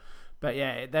unsure, but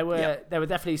yeah, there were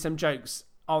definitely some jokes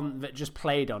on that just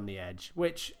played on the edge,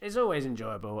 which is always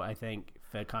enjoyable. I think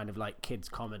for kind of like kids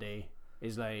comedy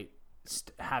is like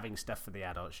having stuff for the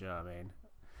adults. You know what I mean?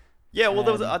 Yeah, well,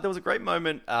 there was a great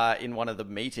moment in one of the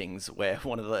meetings where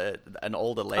an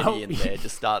older lady in there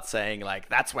just starts saying like,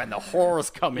 "That's when the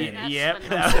whores come in." Yep.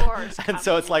 And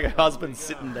so it's like her husband's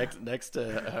sitting next to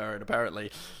her, and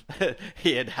apparently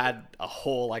he had a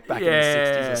whore like back in the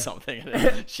 60s or something,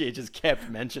 and she just kept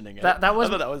mentioning it. That was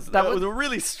a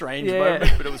really strange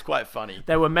moment, but it was quite funny.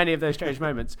 There were many of those strange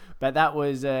moments, but that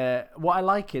was what I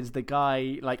like is the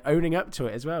guy like owning up to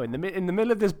it as well in the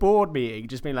middle of this board meeting,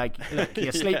 just being like, "Look,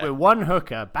 you sleep with one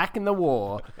hooker back in the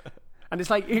war," and it's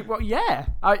like, well, yeah,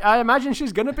 I imagine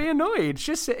she's gonna be annoyed.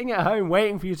 She's sitting at home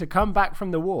waiting for you to come back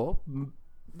from the war,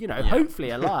 you know,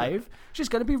 hopefully alive. She's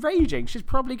gonna be raging. She's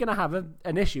probably gonna have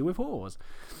an issue with whores.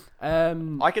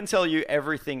 I can tell you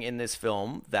everything in this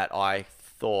film that I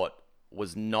thought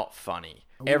was not funny.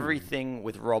 Ooh. Everything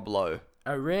with Rob Lowe.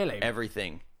 Oh, really?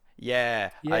 Everything.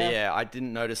 Yeah. I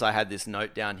didn't notice I had this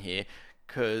note down here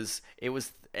because it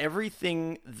was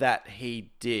everything that he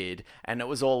did, and it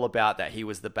was all about that he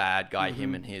was the bad guy,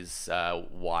 him and his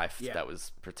wife that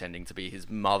was pretending to be his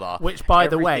mother. Which, by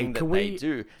the way, can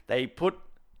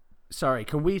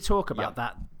we talk about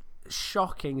that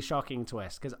shocking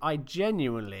twist? Because I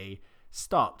genuinely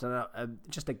stopped and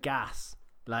just aghast.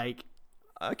 Like,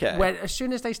 okay, as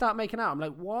soon as they start making out, I'm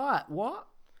like, what?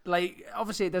 Like,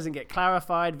 obviously it doesn't get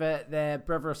clarified that they're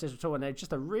brother or sister at all, and there's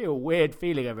just a real weird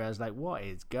feeling of it. I was like, what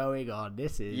is going on?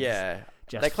 This is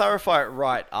they clarify it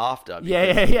right after.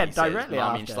 Directly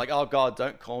after. She's like, oh God,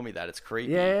 don't call me that. It's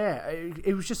creepy.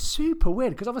 It was just super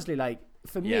weird because obviously, like,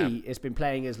 for me, it's been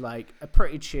playing as like a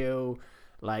pretty chill,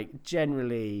 like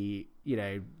generally, you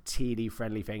know, teeny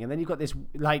friendly thing, and then you've got this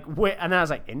like weird, and then I was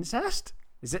like, incest.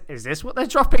 Is this what they're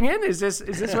dropping in? Is this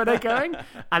where they're going?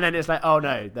 And then it's like, oh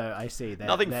no, I see.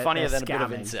 Nothing funnier than a bit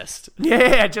of incest.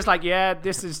 Yeah, just like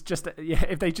this is just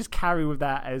if they just carry with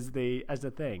that as the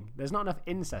thing. There's not enough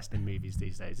incest in movies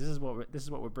these days. This is what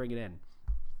we're bringing in.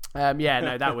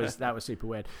 That was super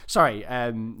weird. Sorry.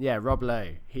 Rob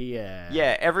Lowe. He.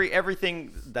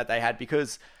 Everything that they had,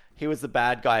 because he was the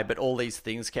bad guy, but all these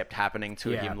things kept happening to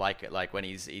him, like when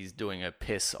he's doing a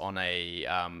piss on a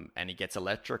and he gets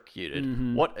electrocuted.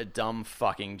 Mm-hmm. What a dumb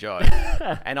fucking joke!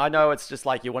 And I know it's just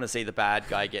like you want to see the bad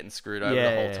guy getting screwed over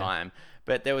the whole time,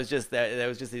 but there was just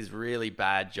these really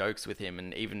bad jokes with him,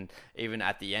 and even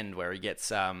at the end where he gets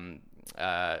flung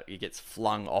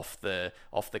off the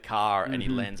car and he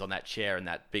lands on that chair and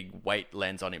that big weight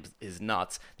lands on his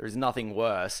nuts. There is nothing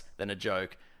worse than a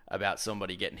joke about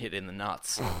somebody getting hit in the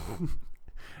nuts.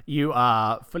 You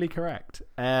are fully correct.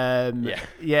 He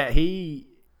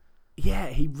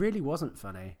really wasn't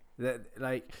funny.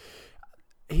 Like,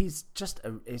 he's just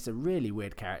it's a really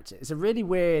weird character. It's a really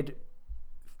weird,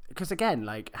 because again,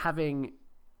 like, having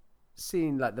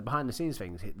seen like the behind the scenes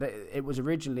things, it was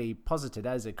originally posited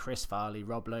as a Chris Farley,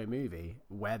 Rob Lowe movie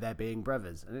where they're being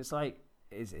brothers, and it's like,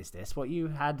 is this what you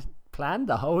had planned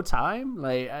the whole time?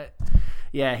 Like,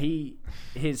 the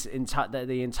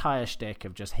entire shtick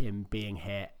of just him being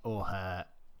hit or hurt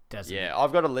doesn't. Yeah,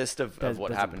 I've got a list of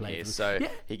what happened here. So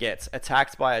he gets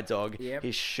attacked by a dog. Yep.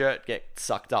 His shirt gets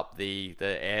sucked up the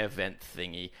air vent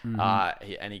thingy,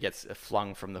 and he gets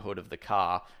flung from the hood of the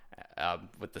car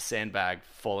with the sandbag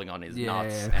falling on his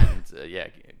nuts and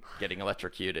getting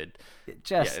electrocuted.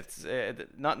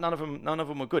 None of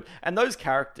them were good. And those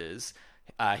characters,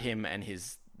 him and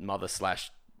his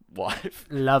mother/wife.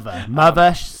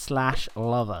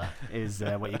 Mother/lover is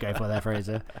what you go for there,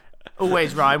 Fraser.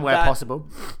 Always rhyme where possible.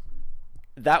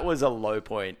 That was a low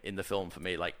point in the film for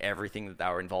me. Like, everything that they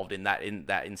were involved in that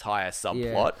entire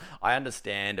subplot. I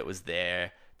understand it was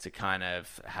there to kind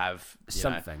of have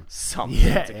something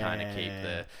to kind of keep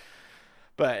the.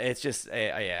 But it's just,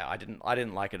 I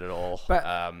didn't like it at all. But,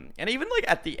 and even like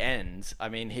at the end, I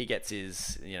mean, he gets a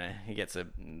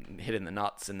hit in the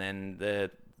nuts, and then the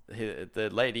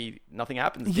lady, nothing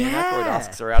happens. Dan Aykroyd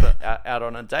asks her out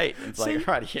on a date. And it's like,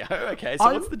 right, okay.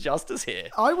 So what's the justice here?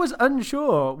 I was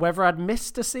unsure whether I'd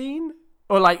missed a scene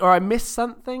or I missed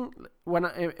something when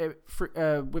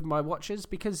with my watches,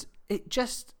 because it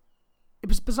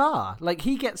was bizarre. Like,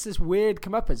 he gets this weird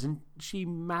comeuppance, and she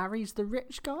marries the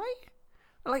rich guy.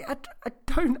 Like, I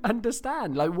don't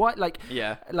understand. Like, what? Like,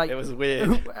 like, it was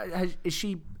weird. Is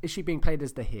she being played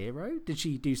as the hero? Did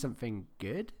she do something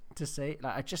good to say?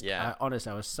 Like,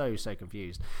 honestly, I was so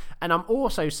confused. And I'm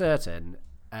also certain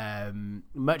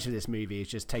much of this movie is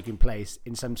just taking place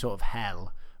in some sort of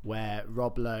hell where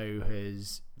Rob Lowe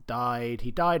has died.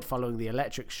 He died following the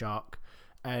electric shock,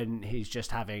 and he's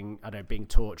just being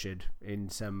tortured in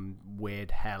some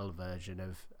weird hell version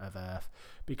of Earth,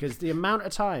 because the amount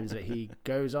of times that he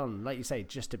goes on, like you say,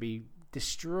 just to be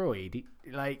destroyed.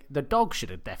 Like, the dog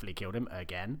should have definitely killed him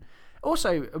again.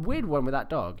 Also, a weird one with that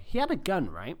dog. He had a gun,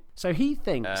 right? So he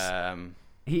thinks I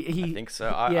think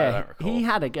so. I don't recall. He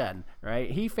had a gun, right?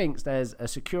 He thinks there's a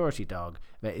security dog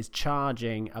that is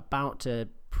charging, about to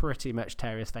pretty much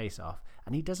tear his face off,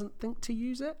 and he doesn't think to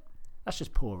use it. That's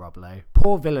just poor Rob Lowe.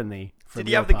 Poor villainy. Did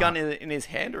he have the gun in his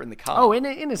hand or in the car? Oh, in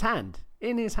his hand.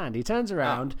 In his hand. He turns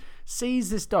around, sees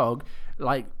this dog,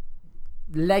 like,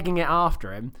 legging it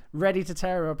after him, ready to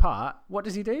tear him apart. What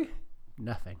does he do?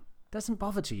 Nothing. Doesn't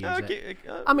bother to use it.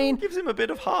 I mean, gives him a bit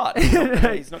of heart.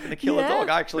 He's not going to kill a dog.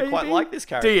 I actually quite like this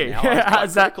character. Do you? Now.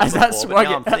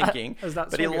 I'm thinking,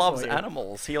 but he loves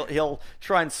animals. He'll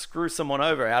try and screw someone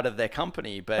over out of their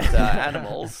company, but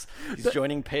animals, he's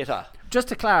joining Peter. Just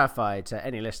to clarify to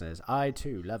any listeners, I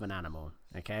too love an animal.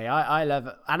 Okay, I love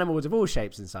animals of all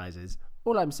shapes and sizes.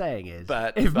 All I'm saying is,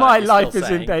 if my life is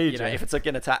in danger, if it's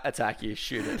going to attack you,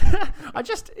 shoot it.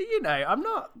 I'm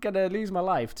not going to lose my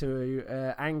life to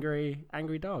an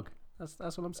angry dog.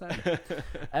 That's what I'm saying.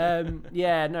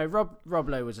 Rob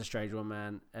Lowe was a strange one,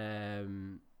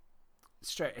 man.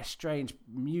 A strange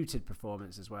muted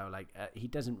performance as well. Like, he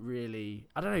doesn't really,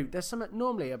 I don't know, there's some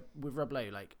normally with Rob Lowe,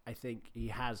 like, I think he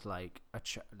has like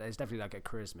there's definitely like a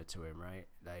charisma to him, right?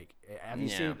 Like, have you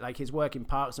seen like his work in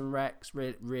Parks and Recs?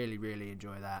 Really, really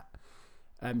enjoy that.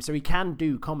 So he can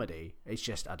do comedy. It's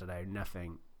just, I don't know,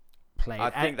 nothing played.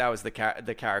 I think that was the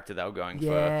character they were going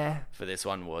for this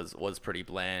one was pretty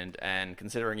bland, and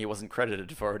considering he wasn't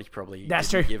credited for it, he probably that's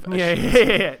true. Give a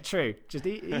shit. Yeah, true. Just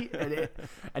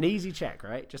an easy check,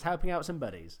 right? Just helping out some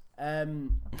buddies.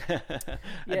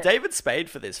 David Spade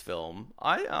for this film,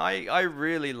 I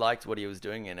really liked what he was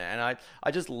doing in it, and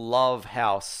I just love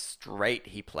how straight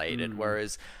he played it,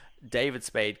 whereas David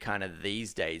Spade kind of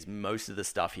these days, most of the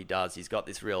stuff he does, he's got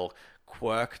this real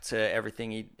quirk to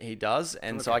everything he does,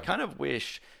 and so I kind of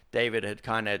wish David had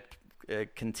kind of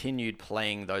continued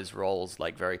playing those roles,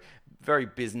 like very very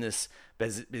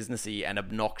businessy and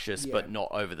obnoxious, but not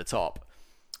over the top.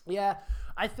 Yeah,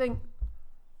 I think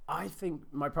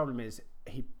my problem is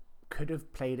he could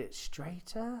have played it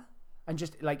straighter and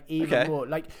just like even more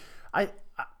like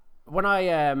when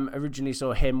I originally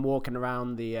saw him walking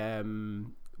around the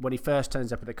when he first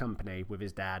turns up at the company with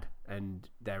his dad and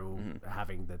they're all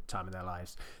having the time of their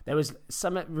lives, there was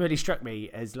something really struck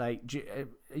me as like, are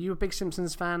you a big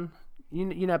Simpsons fan?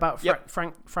 You know about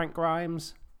Frank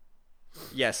Grimes?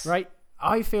 Yes. Right?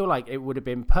 I feel like it would have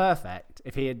been perfect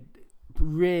if he had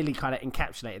really kind of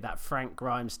encapsulated that Frank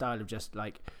Grimes style of just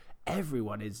like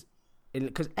everyone is,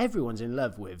 because everyone's in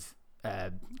love with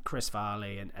Chris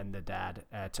Farley and the dad,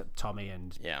 Tommy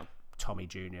and Tommy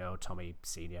Jr. or Tommy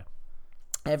Sr.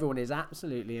 Everyone is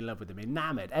absolutely in love with them,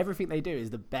 enamored. Everything they do is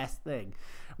the best thing.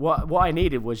 What I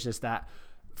needed was just that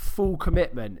full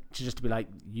commitment to just be like,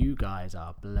 you guys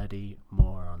are bloody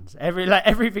morons.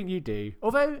 Everything you do.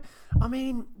 Although, I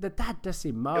mean, the dad does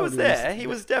seem mild. It was there. He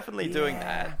was definitely doing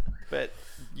that. But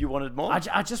you wanted more?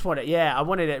 I just wanted, I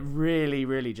wanted it really,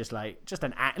 really just an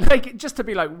act, like just to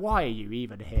be like, why are you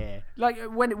even here? Like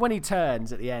when he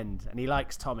turns at the end and he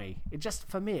likes Tommy, it just,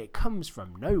 for me, it comes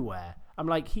from nowhere. I'm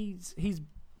like, he's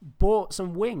bought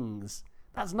some wings.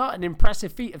 That's not an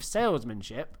impressive feat of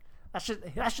salesmanship.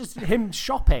 That's just him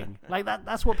shopping. Like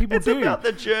that's what people do. It's about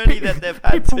the journey that they've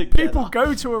had together. People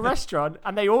go to a restaurant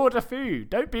and they order food.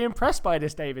 Don't be impressed by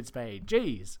this, David Spade.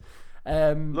 Jeez.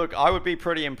 Look, I would be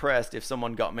pretty impressed if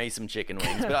someone got me some chicken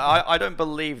wings, but I don't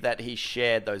believe that he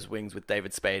shared those wings with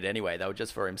David Spade anyway. They were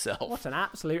just for himself. What an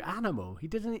absolute animal. He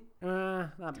didn't...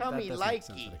 Tell me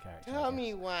likey. Tell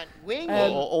me what wings.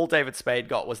 All David Spade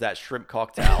got was that shrimp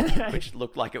cocktail, which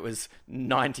looked like it was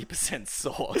 90%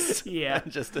 sauce. Yeah.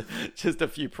 And just a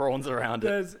few prawns around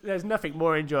it. There's nothing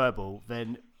more enjoyable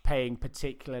than paying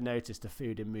particular notice to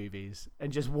food in movies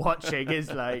and just watching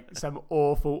as like some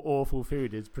awful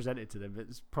food is presented to them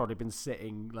that's probably been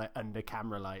sitting like under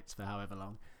camera lights for however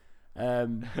long.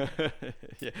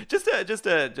 Yeah, just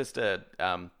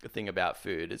a thing about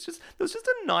food. There was just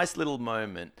a nice little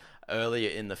moment earlier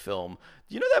in the film.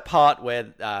 Do you know that part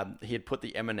where he had put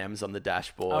the M&Ms on the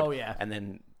dashboard? Oh yeah, and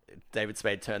then David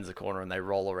Spade turns the corner and they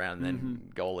roll around and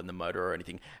then go all in the motor or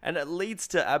anything. And it leads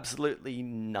to absolutely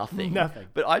nothing. Nothing.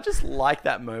 But I just like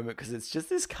that moment because it's just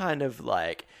this kind of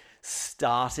like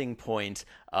starting point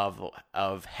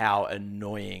of how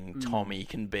annoying Tommy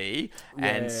can be.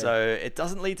 And so it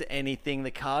doesn't lead to anything.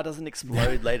 The car doesn't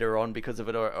explode later on because of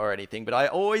it or anything. But I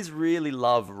always really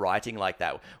love writing like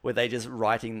that, where they just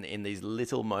writing in these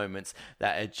little moments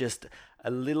that are just a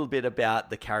little bit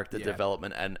about the character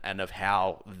development and of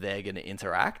how they're going to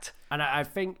interact. And I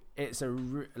think it's a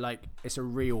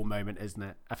real moment, isn't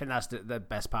it? I think that's the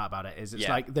best part about it. Is it's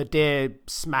like the deer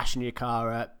smashing your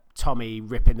car up, Tommy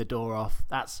ripping the door off.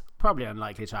 That's probably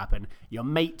unlikely to happen. Your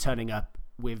mate turning up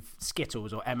with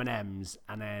Skittles or M&Ms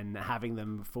and then having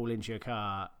them fall into your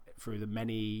car through the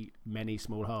many, many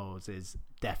small holes is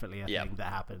definitely a thing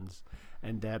that happens,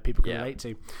 and people can relate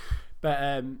to.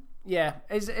 But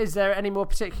is there any more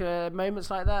particular moments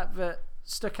like that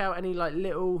stuck out? Any like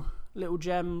little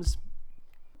gems?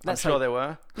 I'm sure there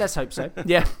were. Let's hope so.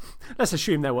 Yeah, let's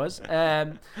assume there was.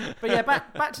 But yeah,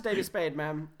 back to David Spade,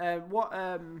 man.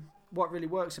 What really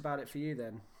works about it for you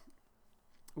then?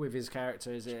 With his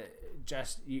character, is it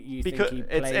just you think he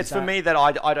plays it's for me that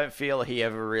I don't feel he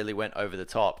ever really went over the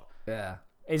top. Yeah.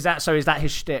 Is that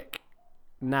his shtick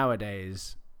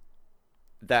nowadays?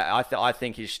 That I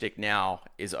think his shtick now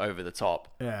is over the top.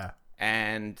 Yeah.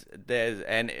 And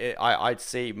I'd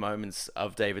see moments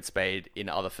of David Spade in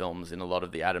other films, in a lot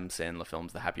of the Adam Sandler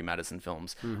films, the Happy Madison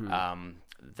films,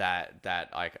 that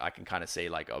I can kind of see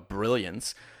like a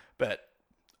brilliance. But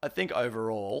I think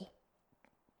overall,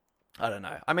 I don't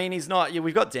know. I mean, he's not.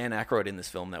 We've got Dan Aykroyd in this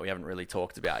film that we haven't really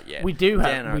talked about yet. We do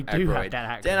have Dan Aykroyd.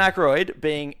 Dan Aykroyd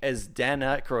being as Dan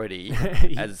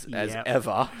Aykroyd as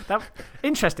ever.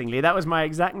 Interestingly, that was my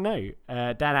exact note.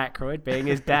 Dan Aykroyd being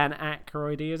as Dan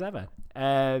Aykroyd as ever.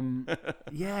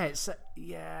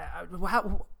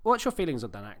 What's your feelings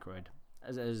on Dan Aykroyd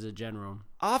as a general?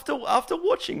 After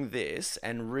watching this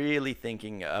and really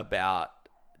thinking about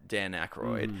Dan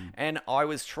Aykroyd, and I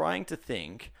was trying to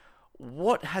think,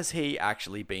 what has he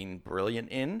actually been brilliant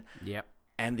in? Yep.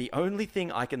 And the only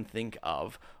thing I can think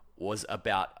of was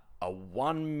about a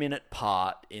 1 minute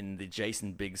part in the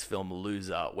Jason Biggs film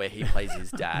Loser, where he plays his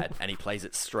dad and he plays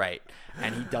it straight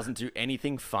and he doesn't do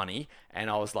anything funny. And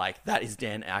I was like, that is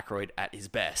Dan Aykroyd at his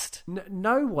best.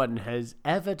 No one has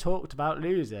ever talked about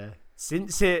Loser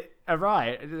since it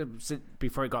arrived,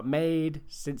 before it got made,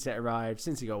 since it arrived,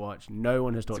 since it got watched. No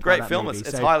one has talked about that. It's a great film. Movie.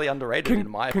 It's highly underrated in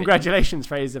my opinion. Congratulations,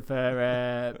 Fraser,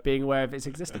 for being aware of its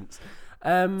existence.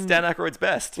 It's Dan Aykroyd's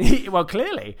best. Well,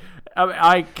 clearly.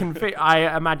 I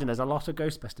imagine there's a lot of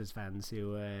Ghostbusters fans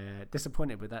who are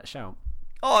disappointed with that shout.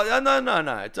 Oh,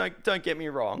 no. Don't get me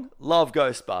wrong. Love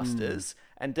Ghostbusters.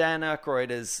 And Dan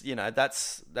Aykroyd is,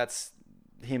 that's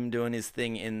him doing his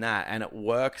thing in that, and it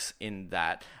works in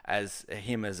that as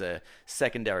him as a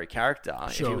secondary character.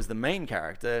 Sure. If he was the main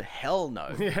character, hell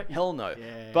no. Hell no.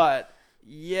 Yeah. But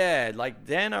yeah, like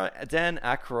Dan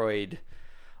Aykroyd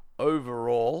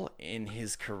overall in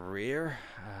his career,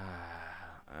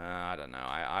 I don't know.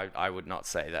 I would not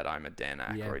say that I'm a Dan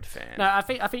Aykroyd fan. No, I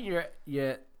think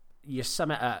you sum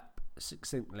it up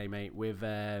succinctly, mate, with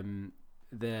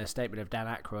the statement of Dan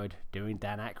Aykroyd doing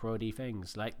Dan Aykroyd-y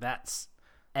things. Like, that's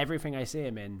everything I see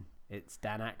him in. It's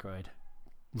Dan Aykroyd.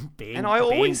 And I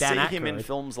always see him in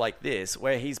films like this,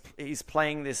 where he's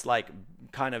playing this like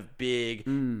kind of big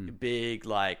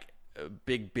like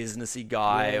big businessy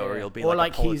guy, or he'll be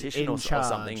like a politician or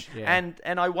something. Yeah.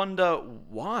 And I wonder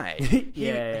why.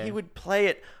 He would play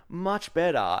it much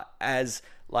better as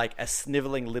like a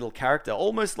sniveling little character,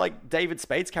 almost like David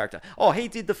Spade's character. Oh, he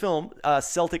did the film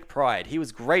Celtic Pride. He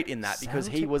was great in that because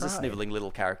he was a sniveling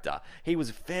little character. He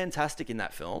was fantastic in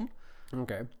that film.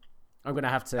 Okay. I'm gonna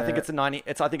have to. I think it's a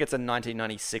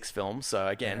 1996 film. So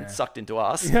again, sucked into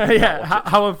us.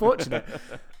 How unfortunate.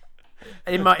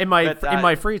 In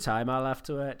my free time, I'll have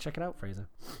to check it out, Fraser.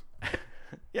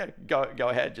 Yeah, go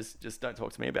ahead. Just don't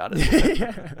talk to me about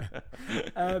it.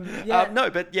 No,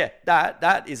 but yeah,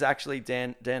 that is actually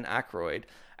Dan Aykroyd,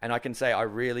 and I can say I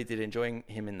really did enjoy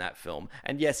him in that film.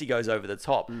 And yes, he goes over the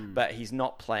top, but he's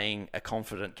not playing a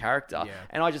confident character,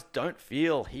 and I just don't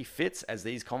feel he fits as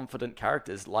these confident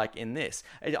characters like in this.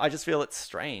 I just feel it's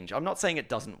strange. I'm not saying it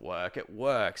doesn't work; it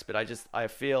works, but I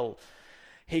feel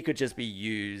he could just be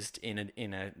used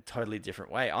in a totally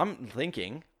different way. I'm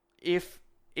thinking if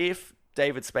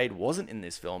David Spade wasn't in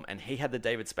this film and he had the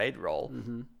David Spade role,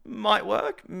 might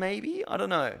work, maybe. I don't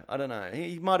know.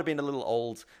 He might have been a little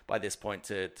old by this point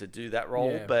to do that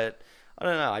role, but I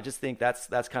don't know. I just think that's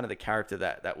kind of the character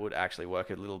that would actually work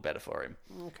a little better for him.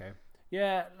 Okay.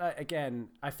 Yeah, again,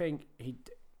 I think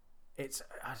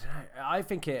I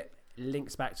think it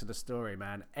links back to the story,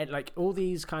 man. And like all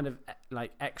these kind of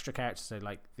like extra characters, so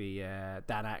like the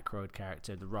Dan Aykroyd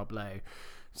character, the Rob Lowe,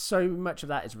 so much of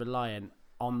that is reliant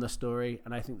on the story,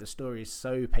 and I think the story is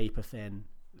so paper thin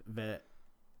that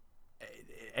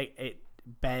it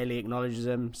barely acknowledges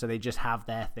them. So they just have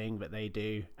their thing that they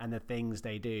do, and the things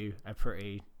they do are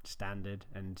pretty standard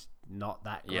and not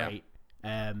that great.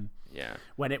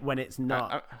 When it's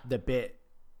not the bit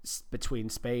between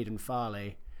Spade and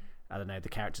Farley, I don't know, the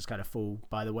characters kind of fall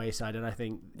by the wayside, and I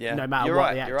think no matter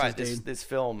what the actors do, this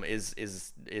film is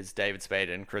David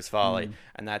Spade and Chris Farley,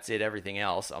 and that's it. Everything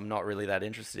else, I'm not really that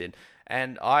interested in.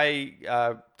 And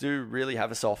I do really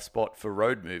have a soft spot for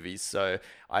road movies, so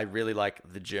I really like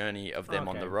the journey of them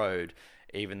on the road,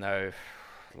 even though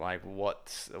like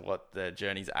what the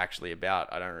journey's actually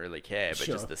about, I don't really care, but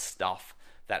just the stuff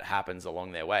that happens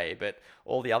along their way. But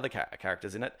all the other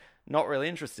characters in it, not really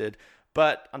interested.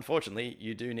 But unfortunately,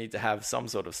 you do need to have some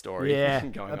sort of story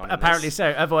going on. Apparently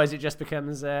so. Otherwise, it just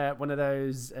becomes one of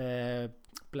those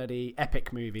bloody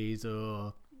epic movies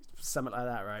or something like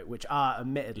that, right? Which are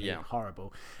admittedly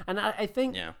horrible. And I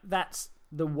think that's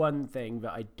the one thing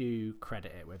that I do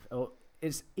credit it with.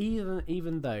 Is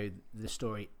even though the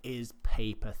story is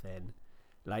paper thin,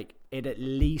 like it at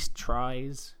least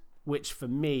tries, which for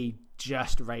me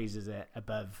just raises it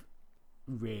above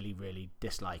really, really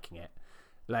disliking it.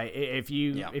 Like if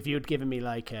you'd given me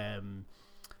like an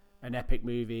epic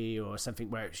movie or something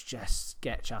where it's just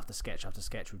sketch after sketch after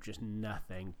sketch with just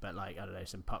nothing but like, I don't know,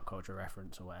 some pop culture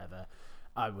reference or whatever,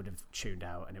 I would have tuned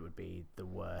out and it would be the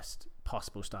worst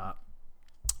possible start.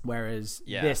 Whereas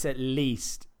this at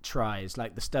least tries,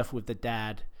 like the stuff with the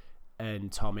dad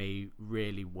and Tommy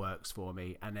really works for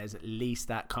me, and there's at least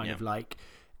that kind of like,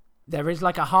 there is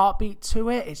like a heartbeat to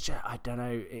it. It's just, I don't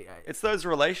know. It's those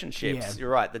relationships. You're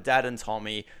right. The dad and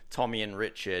Tommy and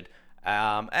Richard.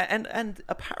 And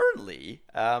apparently,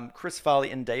 Chris Farley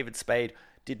and David Spade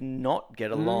did not get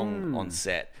along on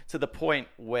set, to the point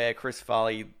where Chris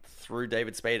Farley threw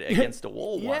David Spade against a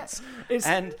wall once. It's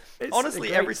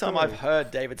honestly, every time I've heard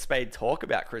David Spade talk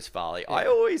about Chris Farley, I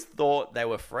always thought they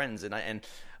were friends. And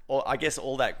I guess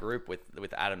all that group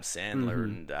with Adam Sandler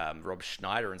and Rob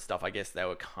Schneider and stuff, I guess they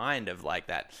were kind of like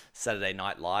that Saturday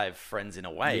Night Live friends in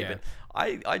a way. But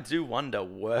I do wonder,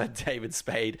 were David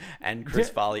Spade and Chris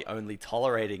Farley only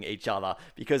tolerating each other?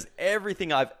 Because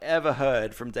everything I've ever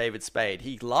heard from David Spade,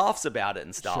 he laughs about it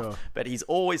and stuff, but he's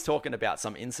always talking about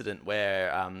some incident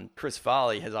where Chris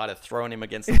Farley has either thrown him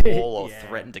against the wall or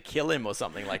threatened to kill him or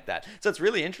something like that. So it's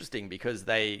really interesting because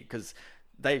they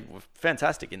were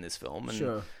fantastic in this film.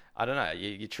 And I don't know,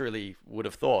 you truly would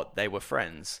have thought they were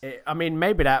friends. I mean,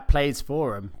 maybe that plays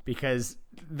for him, because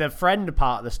the friend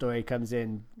part of the story comes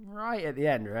in right at the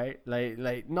end, right?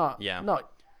 Like not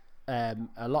a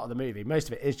lot of the movie. Most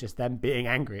of it is just them being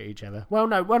angry at each other. Well,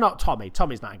 no, we're not Tommy.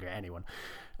 Tommy's not angry at anyone.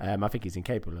 I think he's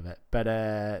incapable of it. But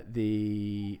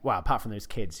apart from those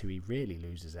kids who he really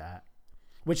loses at,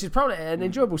 which is probably an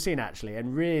enjoyable scene actually,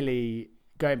 and really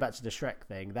going back to the Shrek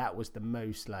thing, that was the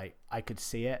most like, I could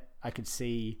see it. I could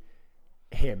see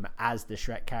him as the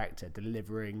Shrek character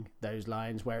delivering those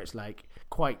lines where it's like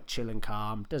quite chill and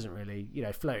calm, doesn't really,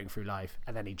 floating through life,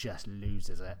 and then he just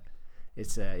loses it.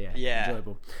 It's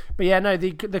enjoyable. But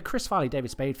the Chris Farley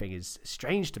David Spade thing is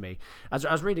strange to me. As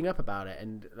I was reading up about it,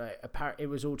 and like apparently it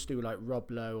was all to do with like Rob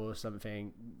Lowe or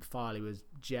something. Farley was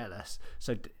jealous,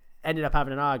 so ended up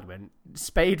having an argument.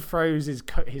 Spade throws his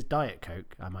Diet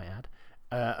Coke, I might add,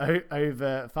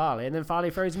 over Farley, and then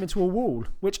Farley throws him into a wall,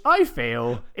 which I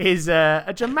feel is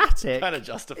a dramatic kind of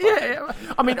justified.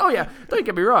 I mean, don't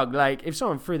get me wrong, like if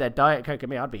someone threw their Diet Coke at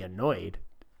me, I'd be annoyed,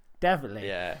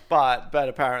 definitely. But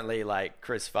apparently, like,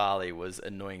 Chris Farley was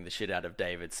annoying the shit out of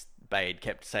David Spade,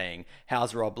 kept saying,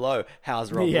 "How's Rob Lowe?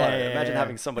 How's Rob Lowe?" Imagine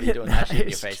having somebody doing that shit in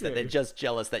your face, that they're just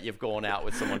jealous that you've gone out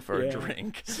with someone for a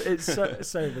drink. It's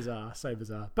so bizarre,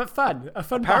 but fun.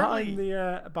 Apparently,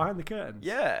 behind the curtains.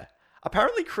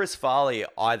 Apparently, Chris Farley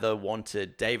either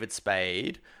wanted David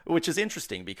Spade, which is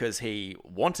interesting because he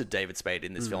wanted David Spade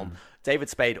in this film, David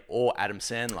Spade or Adam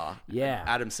Sandler. Yeah.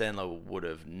 Adam Sandler would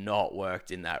have not worked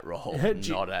in that role.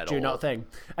 Not at all. Do you not think?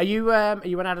 Are you an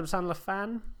Adam Sandler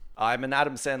fan? I'm an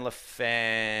Adam Sandler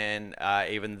fan,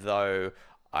 even though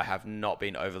I have not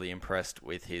been overly impressed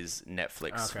with his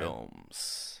Netflix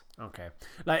films. Okay,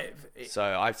 so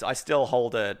I still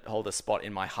hold a spot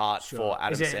in my heart for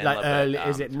Adam Sandler.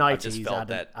 Is it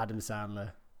 90s Adam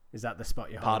Sandler? Is that the spot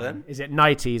you're holding? Pardon? Is it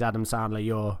 90s Adam Sandler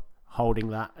you're holding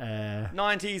that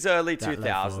 90s, early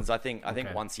 2000s. I think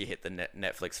Okay. once you hit the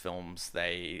Netflix films,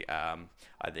 they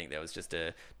I think there was just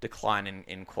a decline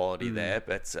in quality there.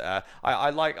 But I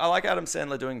like Adam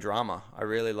Sandler doing drama. I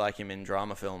really like him in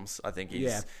drama films. I think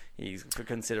he's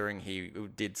considering he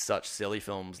did such silly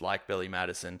films like Billy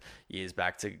Madison years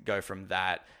back, to go from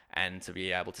that and to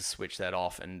be able to switch that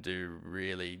off and do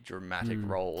really dramatic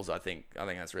roles. I think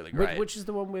that's really great. Which is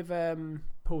the one with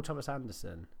Paul Thomas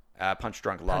Anderson? Punch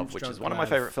Drunk Love, which is one of my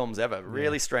favorite films ever.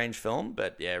 Really strange film,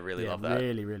 but really love that.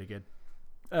 Really, really good.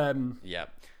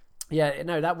 Yeah,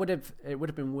 no, it would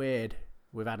have been weird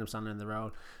with Adam Sandler in the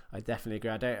role. I definitely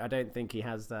agree. I don't think he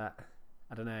has that.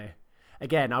 I don't know.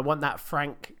 Again, I want that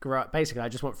basically, I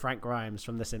just want Frank Grimes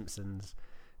from The Simpsons,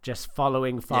 just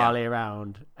following Farley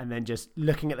around and then just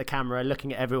looking at the camera,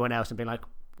 looking at everyone else, and being like,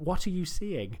 "What are you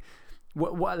seeing?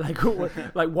 What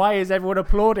like why is everyone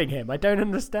applauding him? I don't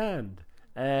understand."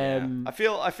 I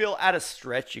feel at a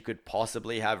stretch you could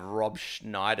possibly have Rob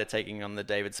Schneider taking on the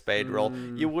David Spade role.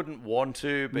 You wouldn't want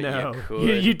to, but you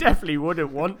could. You definitely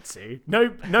wouldn't want to.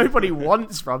 Nobody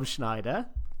wants Rob Schneider.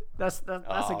 That's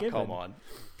a given. Come on.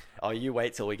 Oh, you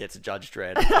wait till we get to Judge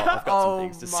Dredd. I've got some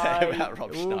things to say about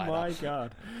Rob Schneider. Oh my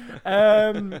god.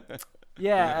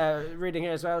 Reading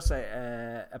here as well.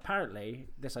 So apparently,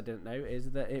 this I didn't know,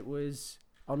 is that it was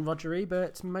on Roger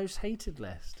Ebert's most hated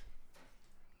list.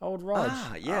 Old Rog.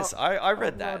 Yes, I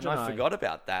read that and I forgot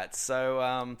about that. So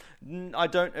I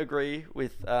don't agree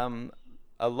with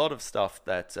a lot of stuff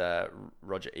that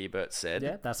Roger Ebert said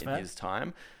in his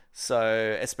time.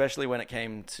 So especially when it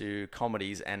came to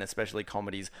comedies, and especially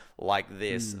comedies like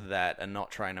this that are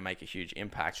not trying to make a huge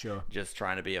impact, just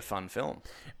trying to be a fun film.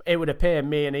 It would appear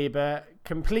me and Ebert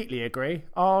completely agree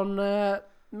on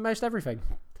most everything.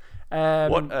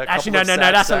 Actually, no,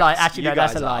 that's a lie. Actually, no,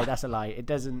 that's a lie. That's a lie. It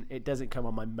doesn't come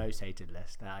on my most hated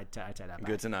list. I take that back.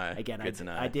 Good to know. Again,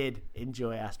 I did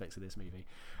enjoy aspects of this movie.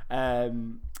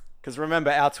 Because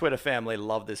remember, our Twitter family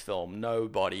loved this film.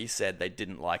 Nobody said they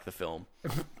didn't like the film.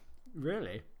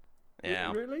 Really?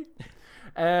 Yeah. Really?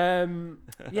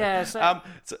 Yeah. So,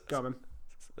 go on.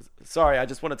 Sorry, I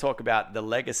just want to talk about the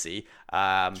legacy.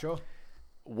 Sure.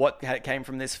 What came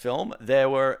from this film? There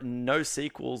were no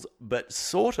sequels, but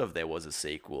sort of there was a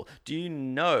sequel. Do you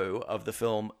know of the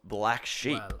film Black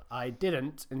Sheep? Well, I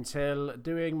didn't until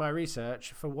doing my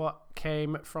research for what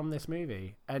came from this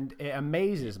movie. And it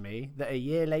amazes me that a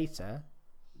year later,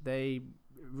 they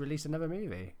released another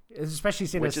movie. Especially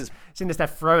seeing as they're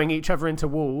throwing each other into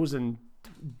walls and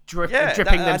dripping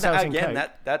themselves in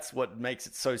coke. That's what makes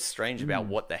it so strange about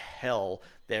what the hell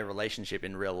their relationship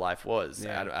in real life was.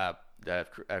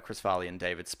 Chris Farley and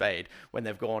David Spade, when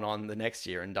they've gone on the next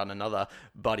year and done another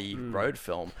buddy road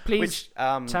film. Please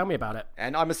tell me about it.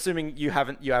 And I'm assuming you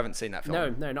haven't seen that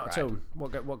film. No, not at all.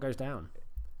 What goes down?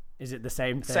 Is it the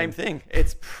same thing? Same thing.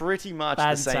 It's pretty much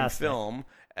the same film.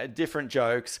 Different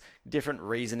jokes, different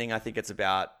reasoning. I think it's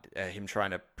about him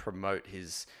trying to promote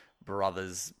his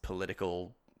brother's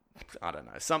political, I don't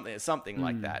know, something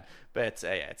like that. But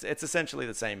it's essentially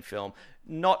the same film.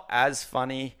 Not as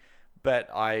funny. But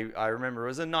I remember it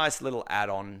was a nice little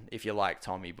add-on. If you like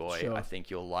Tommy Boy, I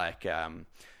think you'll like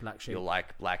Black Sheep. You'll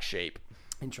like Black Sheep.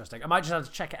 Interesting. I might just have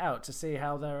to check it out to see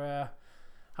how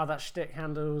that shtick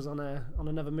handles on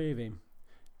another movie.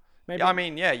 Maybe. Yeah, I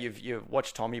mean, you've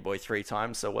watched Tommy Boy 3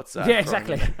 times, so what's that? Yeah,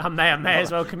 exactly. I may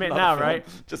as well commit now, film. right?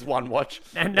 Just one watch.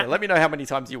 Let me know how many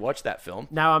times you watched that film.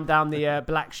 Now I'm down the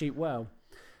Black Sheep well.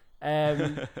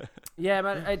 Yeah,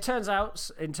 but it turns out,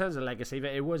 in terms of legacy,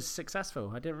 that it was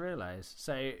successful. I didn't realise.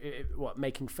 So,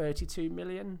 making 32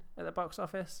 million at the box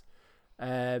office?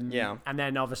 And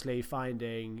then obviously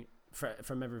finding,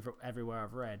 from everywhere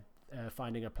I've read,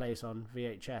 finding a place on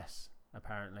VHS,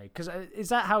 apparently. Because is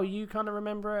that how you kind of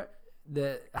remember it?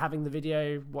 Having the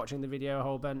video, watching the video a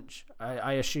whole bunch.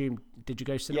 I assume. Did you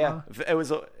go cinema? Yeah, it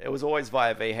was always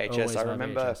via VHS. I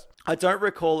remember. VHS. I don't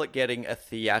recall it getting a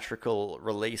theatrical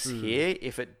release here.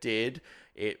 If it did,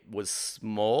 it was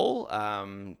small.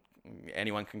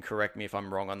 Anyone can correct me if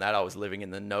I'm wrong on that. I was living in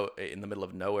the middle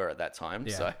of nowhere at that time,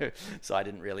 so I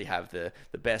didn't really have the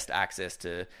best access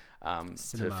to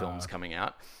films coming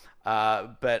out.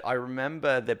 But I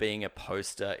remember there being a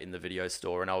poster in the video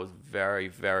store, and I was very,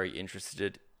 very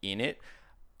interested in it.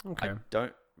 Okay. I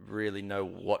don't really know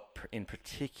what in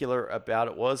particular about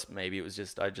it was. Maybe it was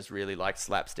I just really liked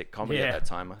slapstick comedy at that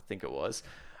time. I think it was.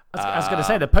 I was going to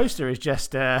say the poster is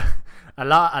just a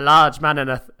large man and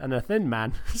a thin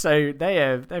man, so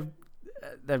they've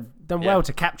done well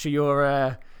to capture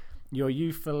your your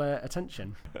youthful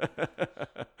attention.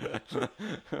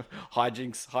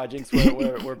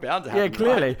 hijinks we're bound to happen. Yeah,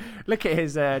 clearly. Right? Look at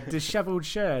his dishevelled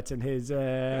shirt and his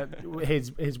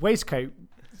waistcoat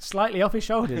slightly off his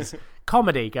shoulders.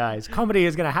 Comedy, guys. Comedy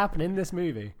is going to happen in this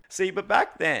movie. See, but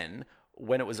back then,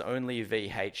 when it was only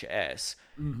VHS,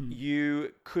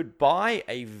 you could buy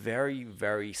a very,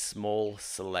 very small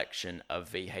selection of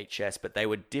VHS, but they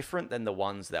were different than the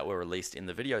ones that were released in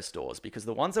the video stores, because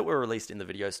the ones that were released in the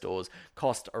video stores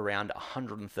cost around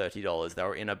 $130. They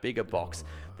were in a bigger box.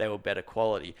 They were better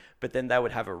quality. But then they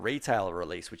would have a retail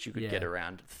release, which you could get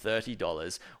around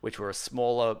 $30, which were a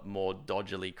smaller, more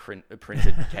dodgily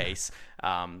printed case.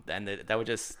 And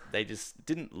they just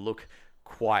didn't look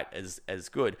quite as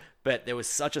good, but there was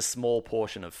such a small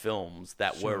portion of films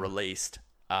that were released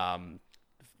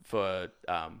for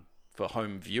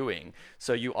home viewing,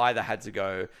 so you either had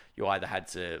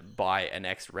to buy an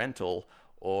X rental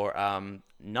or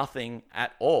nothing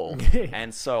at all.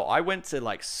 And so I went to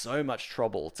like so much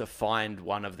trouble to find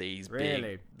one of these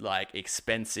big, like,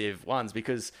 expensive ones,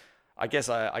 because I guess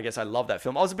I love that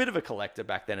film. I was a bit of a collector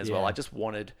back then as well. I just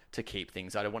wanted to keep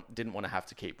things. I didn't want to have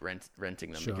to keep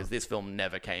renting them, because this film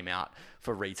never came out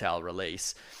for retail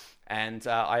release. And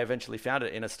I eventually found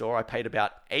it in a store. I paid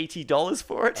about $80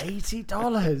 for it.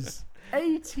 $80.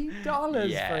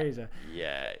 $80, Fraser.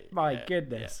 Yeah. My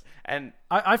goodness. Yeah. And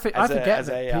I forget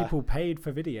that people paid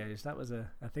for videos. That was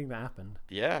a thing that happened.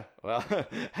 Yeah. Well,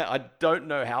 I don't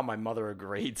know how my mother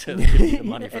agreed to give me the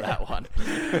money for that one.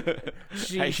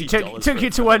 She took you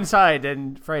to one side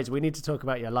and, Fraser, we need to talk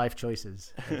about your life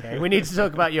choices. Okay, we need to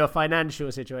talk about your financial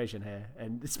situation here.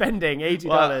 And spending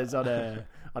 $80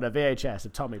 on a VHS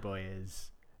of Tommy Boy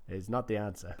is not the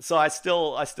answer. So I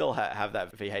still have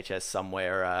that VHS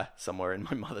somewhere in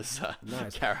my mother's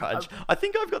garage. I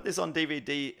think I've got this on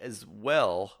DVD as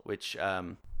well, which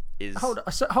is hold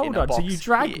on. So you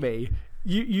drag me.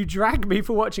 You drag me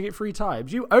for watching it 3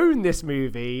 times. You own this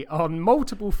movie on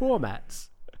multiple formats.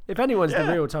 If anyone's the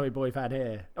real Tommy Boy fan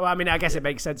here, well, I mean, I guess it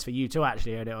makes sense for you to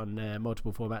actually own it on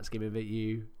multiple formats, given that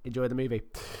you enjoy the movie.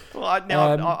 Well, I've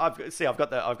got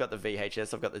the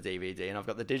VHS, I've got the DVD, and I've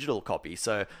got the digital copy,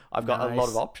 so I've got a lot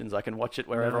of options. I can watch it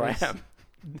wherever I am.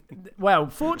 Well,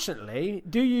 fortunately,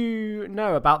 do you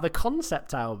know about the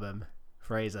concept album,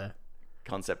 Fraser?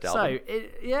 Concept album.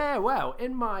 So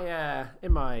in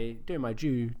my doing my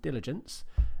due diligence,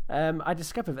 I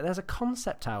discovered that there's a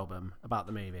concept album about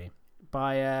the movie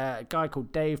by a guy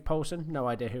called Dave Paulson. No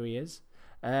idea who he is.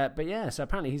 But yeah, so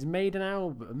apparently he's made an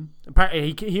album.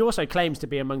 Apparently he also claims to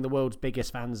be among the world's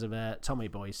biggest fans of Tommy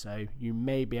Boy, so you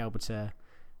may be able to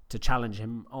challenge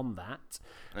him on that.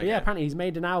 But yeah, apparently he's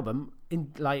made an album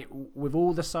with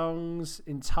all the songs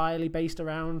entirely based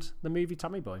around the movie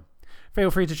Tommy Boy. Feel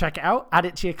free to check it out, add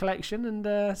it to your collection,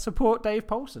 and support Dave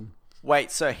Paulson. Wait,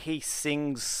 so he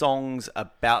sings songs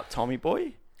about Tommy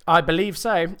Boy? I believe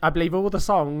so. I believe all the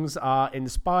songs are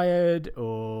inspired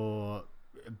or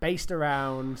based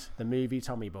around the movie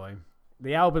Tommy Boy.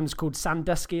 The album's called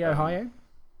Sandusky, Ohio.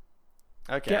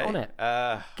 Okay. Get on it.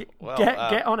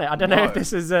 Get on it. I don't know if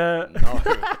this is a... No.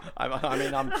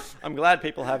 I'm glad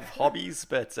people have hobbies,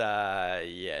 but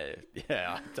I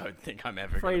don't think I'm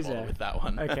ever going to bother with that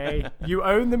one. Okay. You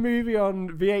own the movie on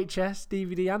VHS,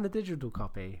 DVD, and the digital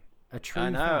copy. A true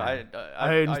fan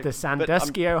owns the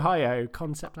Sandusky, Ohio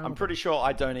concept album. I'm pretty sure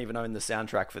I don't even own the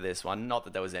soundtrack for this one. Not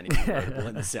that there was anything notable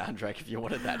in the soundtrack. If you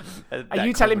wanted that, are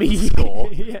you telling me?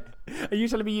 Yeah. Are you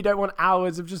telling me you don't want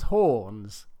hours of just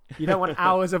horns? You don't want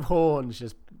hours of horns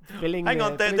just filling. Hang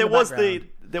on, there was the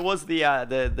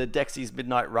Dexys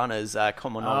Midnight Runners.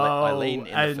 Come on, Eileen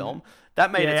in the film. That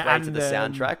made its way to the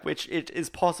soundtrack, which it is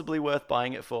possibly worth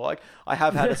buying it for. Like, I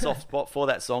have had a soft spot for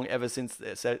that song ever since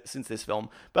this film,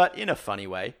 but in a funny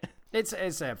way. It's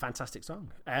a fantastic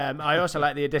song. I also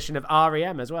like the addition of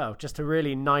REM as well, just to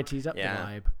really 90s up the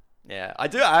vibe. Yeah, I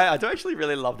do actually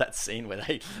really love that scene where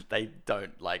they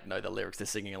don't know the lyrics, they're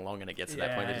singing along, and it gets to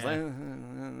that point they're just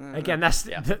like... Again, that's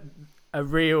a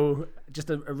real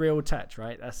touch,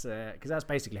 right? That's because that's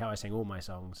basically how I sing all my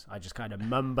songs. I just kind of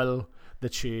mumble the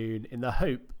tune in the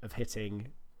hope of hitting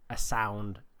a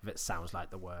sound that sounds like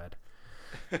the word.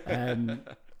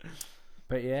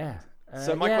 But yeah.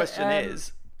 So my question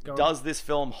is, does this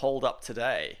film hold up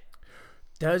today?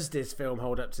 Does this film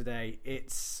hold up today?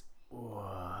 It's...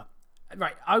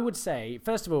 Right, I would say,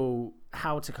 first of all,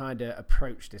 how to kind of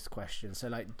approach this question. So,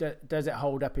 does it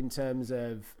hold up in terms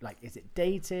of, is it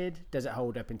dated? Does it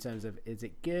hold up in terms of, is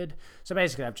it good? So,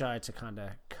 basically, I've tried to kind of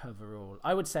cover all.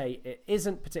 I would say it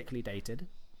isn't particularly dated.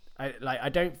 I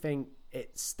don't think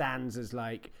it stands as,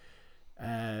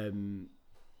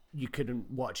 you couldn't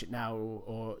watch it now,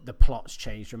 or the plot's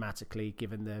changed dramatically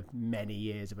given the many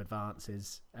years of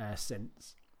advances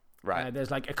since. Right. There's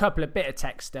like a couple of bit of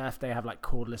tech stuff. They have like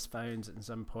cordless phones at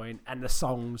some point, and the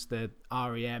songs, the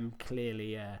REM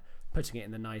clearly putting it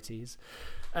in the 90s.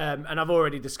 And I've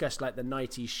already discussed like the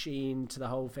 90s sheen to the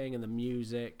whole thing, and the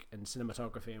music and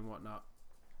cinematography and whatnot.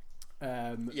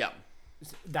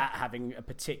 That having a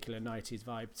particular 90s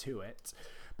vibe to it.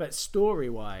 But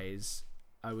story-wise,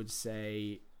 I would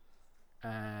say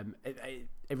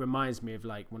it reminds me of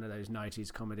like one of those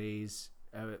 90s comedies,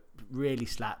 really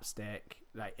slapstick.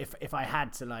 Like if I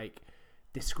had to like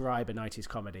describe a 90s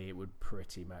comedy, it would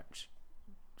pretty much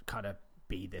kind of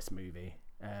be this movie.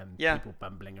 People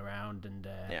bumbling around and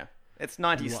it's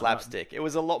 90s slapstick. It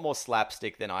was a lot more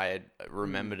slapstick than I had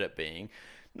remembered it being.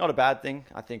 Not a bad thing.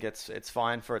 I think it's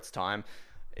fine for its time.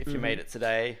 If you made it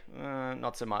today,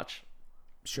 not so much.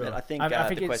 Sure. But I think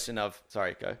the question of...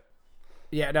 Sorry, go.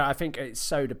 Yeah, no, I think it's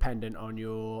so dependent on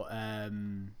your...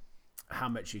 how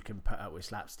much you can put up with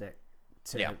slapstick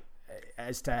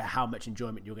as to how much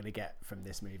enjoyment you're going to get from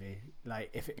this movie.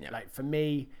 Like, like for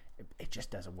me, it just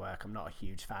doesn't work. I'm not a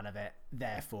huge fan of it.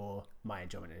 Therefore, my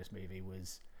enjoyment of this movie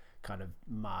was kind of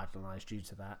marginalised due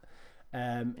to that.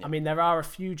 I mean, there are a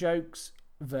few jokes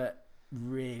that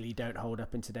really don't hold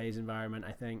up in today's environment,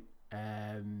 I think.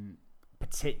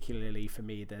 Particularly for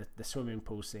me, the swimming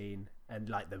pool scene and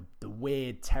like the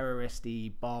weird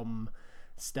terroristy bomb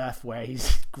stuff where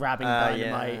he's grabbing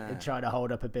dynamite and trying to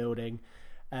hold up a building.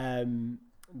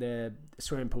 The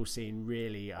swimming pool scene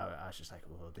really, I was just like,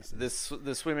 oh, this is...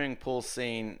 The swimming pool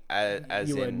scene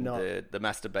as in the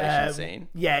masturbation scene.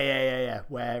 Yeah.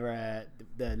 Where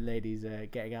the ladies are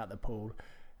getting out the pool.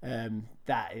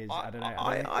 That is, I don't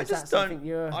know. I just don't.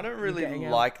 I don't really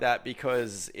like that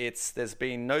because there's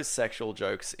been no sexual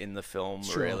jokes in the film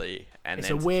really, and it's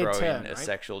then a weird throw turn, in a right?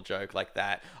 sexual joke like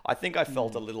that. I think I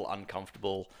felt a little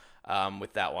uncomfortable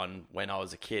with that one when I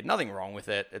was a kid. Nothing wrong with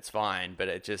it; it's fine. But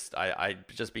it just, I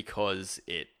just because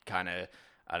it kind of,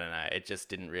 I don't know, it just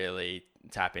didn't really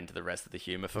tap into the rest of the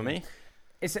humor for me.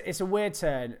 It's a weird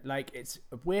turn. Like, it's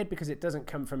weird because it doesn't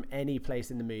come from any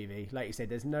place in the movie. Like you said,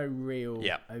 there's no real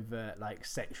overt like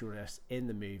sexualness in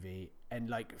the movie, and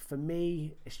like for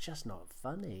me, it's just not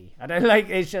funny. I don't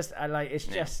like. It's just I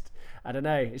don't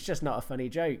know. It's just not a funny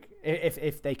joke.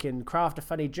 If they can craft a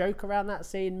funny joke around that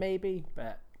scene, maybe,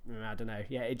 but I don't know.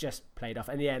 Yeah, it just played off,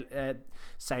 and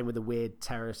same with the weird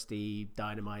terroristy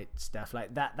dynamite stuff,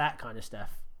 like that kind of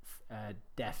stuff.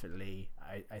 Definitely,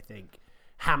 I think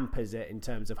hampers it in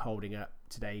terms of holding up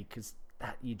today, because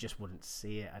that you just wouldn't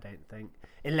see it, I don't think,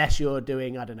 unless you're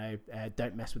doing, I don't know,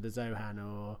 Don't Mess with the Zohan,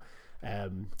 or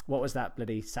what was that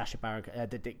bloody Sacha Baron,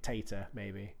 The Dictator,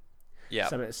 maybe. Yeah,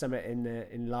 something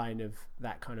in line of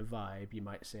that kind of vibe, you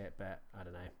might see it, but I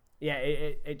don't know. Yeah,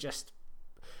 it just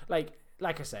like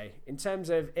I say, in terms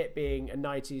of it being a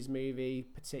 90s movie,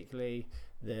 particularly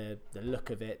the look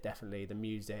of it, definitely the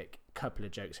music, a couple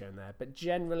of jokes here and there, but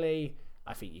generally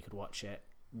I think you could watch it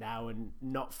now and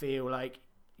not feel like,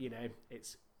 you know,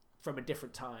 it's from a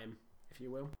different time, if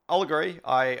you will. I'll agree.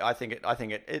 I think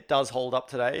it does hold up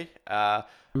today.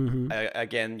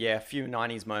 Again, yeah, a few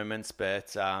 90s moments,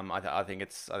 but I think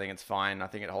it's fine. I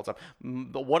think it holds up.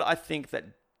 But what I think that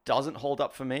doesn't hold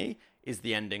up for me is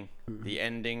the ending. The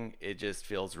ending, it just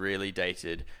feels really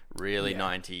dated, really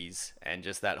 90s, and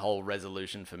just that whole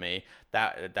resolution for me,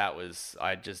 that was,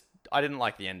 I didn't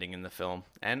like the ending in the film.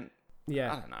 And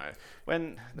I don't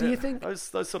know. Do you think those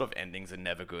sort of endings are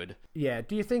never good? Yeah.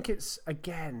 Do you think it's,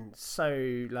 again,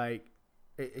 so like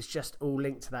it's just all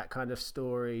linked to that kind of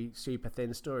story, super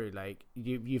thin story? Like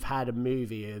you've had a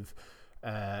movie of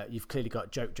you've clearly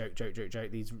got joke,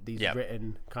 these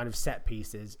written kind of set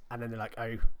pieces, and then they're like,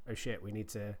 oh shit, we need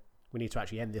to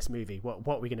actually end this movie. What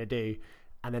are we gonna do?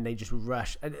 And then they just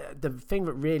rush. And the thing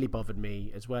that really bothered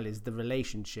me as well is the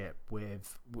relationship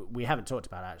with, we haven't talked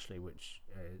about actually, which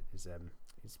is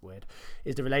weird,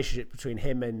 is the relationship between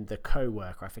him and the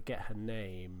co-worker. I forget her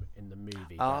name in the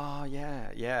movie. Oh,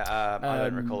 yeah. I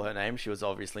don't recall her name. She was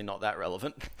obviously not that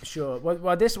relevant. Sure.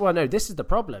 Well, this is the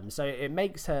problem. So it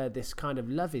makes her this kind of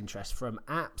love interest from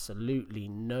absolutely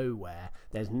nowhere.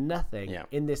 There's nothing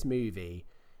in this movie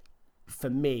for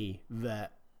me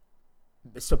that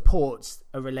supports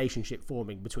a relationship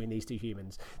forming between these two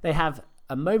humans. They have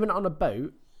a moment on a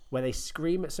boat where they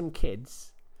scream at some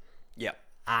kids. Yeah.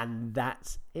 And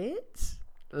that's it.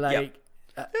 Like,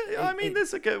 I mean,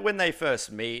 there's when they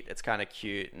first meet, it's kind of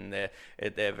cute, and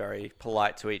they're very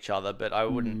polite to each other. But I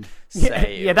wouldn't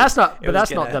say that's not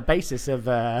the basis of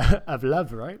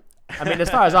love, right? I mean, as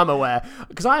far as I'm aware,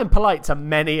 because I am polite to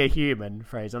many a human,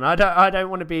 Fraser, and I don't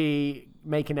want to be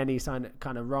making any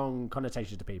kind of wrong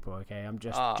connotations to people. Okay, I'm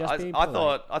just being I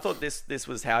polite. thought this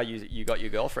was how you got your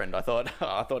girlfriend. I thought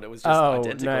it was just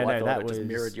identical. No, I thought that it just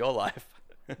mirrored your life.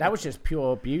 That was just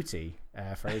pure beauty,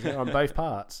 Fraser, on both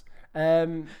parts.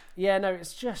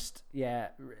 It's just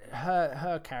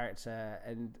her character,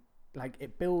 and like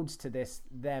it builds to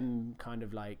them kind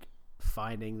of like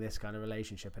finding this kind of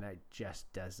relationship, and it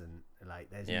just doesn't, like,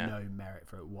 there's no merit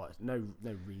for it. No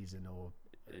reason, or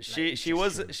she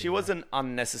was an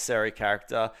unnecessary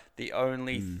character. The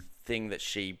only thing that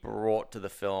she brought to the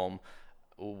film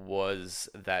was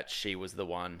that she was the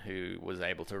one who was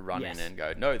able to run in and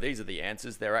go, no, these are the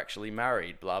answers, they're actually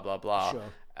married, blah blah blah. Sure.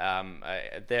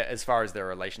 As far as their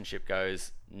relationship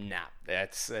goes,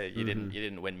 that's you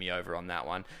didn't win me over on that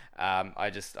one.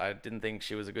 I didn't think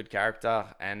she was a good character,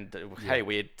 and hey,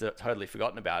 we had totally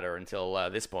forgotten about her until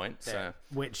this point. So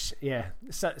which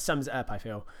sums it up, I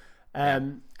feel.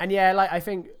 I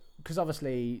think, because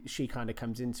obviously she kind of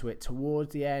comes into it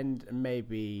towards the end, and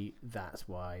maybe that's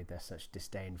why there's such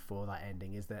disdain for that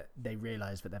ending, is that they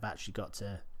realise that they've actually got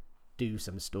to do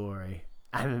some story,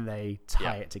 and then they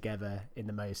tie it together in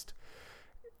the most,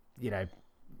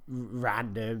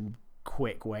 random,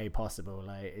 quick way possible.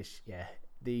 Like,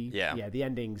 the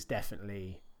ending's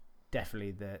definitely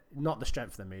not the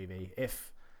strength of the movie.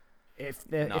 The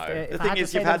thing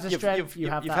is, you've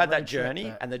had that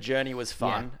journey, and the journey was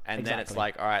fun, and then it's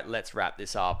like, all right, let's wrap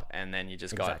this up, and then you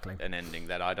just got an ending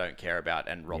that I don't care about,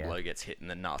 and Rob Lowe gets hit in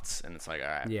the nuts, and it's like, all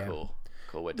right, cool,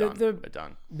 we're done. We're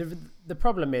done. The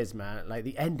problem is, man, like,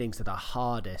 the endings are the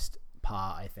hardest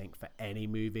part, I think, for any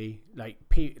movie. Like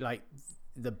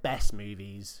the best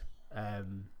movies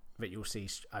that you'll see,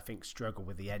 I think, struggle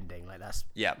with the ending. Like, that's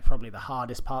probably the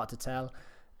hardest part to tell,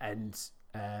 and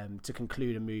to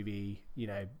conclude a movie,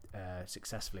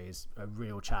 successfully is a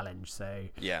real challenge. So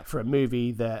for a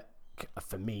movie that,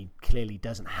 for me, clearly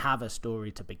doesn't have a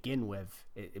story to begin with,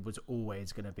 it was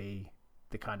always going to be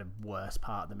the kind of worst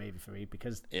part of the movie for me,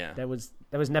 because there was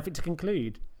nothing to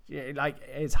conclude. Like,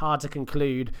 it's hard to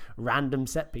conclude random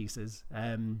set pieces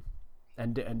and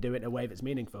do it in a way that's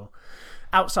meaningful,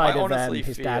 outside of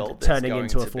his dad turning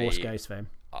into a Force ghost for him.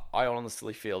 I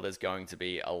honestly feel there's going to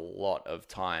be a lot of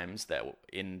times that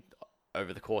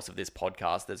over the course of this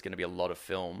podcast, there's going to be a lot of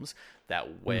films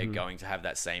that we're going to have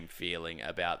that same feeling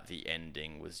about. The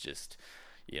ending was just,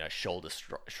 shoulder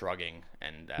shrugging,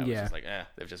 and it was just like,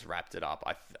 they've just wrapped it up.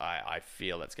 I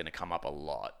feel that's going to come up a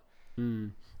lot.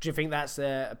 Do you think that's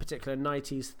a particular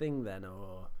 90s thing then,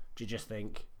 or do you just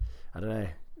think, I don't know,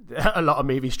 a lot of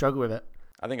movies struggle with it?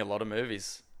 I think a lot of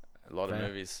movies,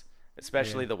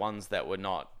 especially the ones that were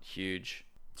not huge.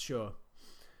 Sure.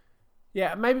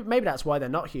 Yeah, maybe that's why they're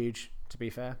not huge, to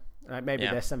be fair. Maybe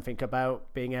there's something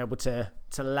about being able to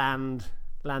land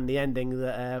the ending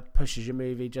that pushes your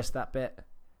movie just that bit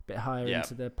higher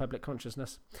into the public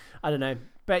consciousness. I don't know.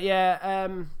 But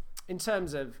in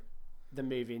terms of the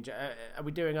movie, are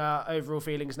we doing our overall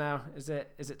feelings now? Is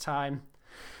it time?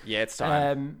 Yeah, it's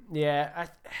time.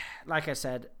 Like I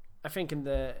said, I think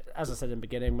as I said in the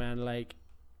beginning, man, like,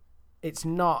 it's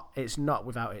not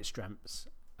without its strengths.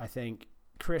 I think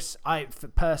Chris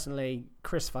Farley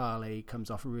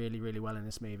comes off really, really well in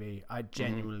this movie. I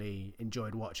genuinely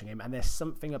enjoyed watching him, and there's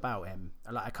something about him.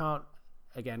 Like, I can't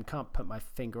put my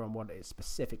finger on what it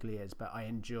specifically is, but I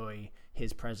enjoy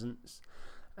his presence.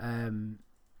 And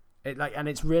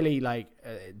it's really, like,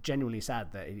 genuinely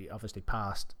sad that he obviously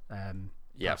passed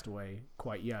away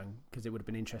quite young, because it would have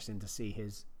been interesting to see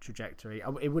his trajectory.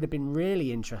 It would have been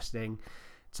really interesting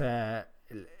to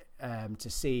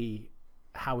see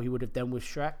how he would have done with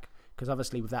Shrek, because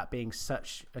obviously with that being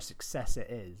such a success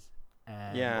it is,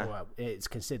 or it's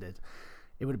considered,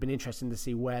 it would have been interesting to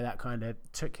see where that kind of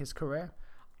took his career.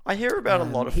 I hear about a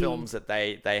lot of films that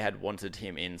they had wanted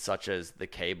him in, such as The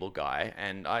Cable Guy,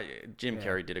 and Jim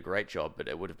Carrey did a great job, but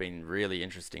it would have been really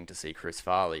interesting to see Chris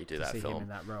Farley do that film. Him in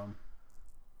that role.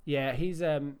 Yeah, he's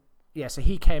so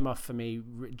he came off for me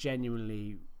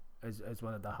genuinely as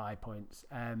one of the high points.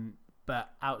 But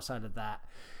outside of that,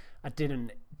 I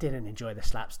didn't enjoy the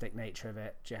slapstick nature of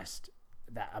it. Just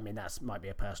that, I mean, that might be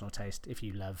a personal taste. If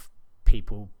you love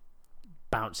people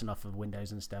bouncing off of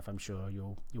windows and stuff, I'm sure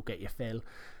you'll get your fill.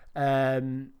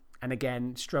 And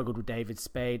again, struggled with David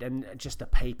Spade, and just a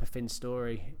paper thin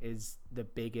story is the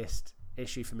biggest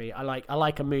issue for me. I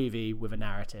like a movie with a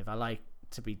narrative. I like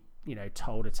to be,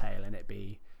 told a tale and it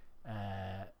be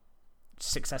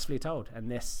successfully told,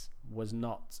 and this was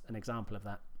not an example of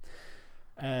that.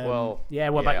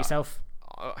 What about yourself?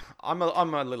 I'm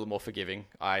a little more forgiving.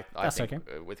 I think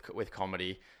okay. with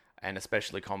comedy, and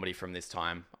especially comedy from this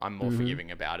time, I'm more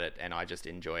forgiving about it, and I just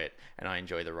enjoy it, and I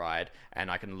enjoy the ride,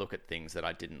 and I can look at things that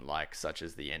I didn't like, such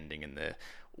as the ending and the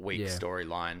weak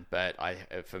storyline. But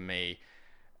for me,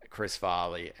 Chris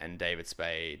Farley and David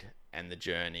Spade and the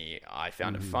journey, I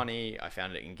found it funny, I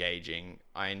found it engaging,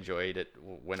 I enjoyed it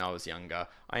when I was younger,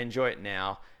 I enjoy it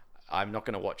now. I'm not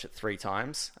going to watch it 3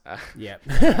 times. but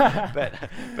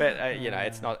you know,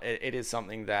 it's not. It is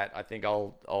something that I think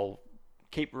I'll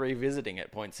keep revisiting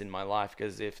at points in my life,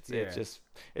 because it's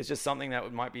just something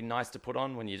that might be nice to put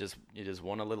on when you just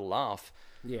want a little laugh.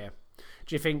 Yeah.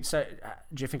 Do you think so?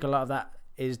 Do you think a lot of that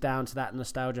is down to that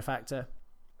nostalgia factor?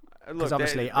 Because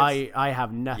obviously, I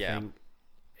have nothing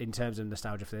in terms of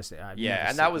nostalgia for this.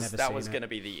 And that was going to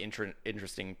be the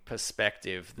interesting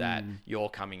perspective that you're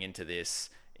coming into this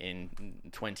in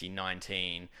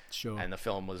 2019, and the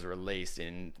film was released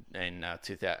in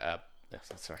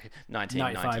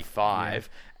 1995.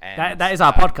 And that is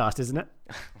our podcast, isn't it?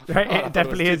 Right? It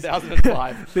definitely is.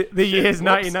 2005. the year is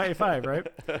 1995, right?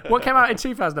 What came out in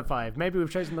 2005? Maybe we've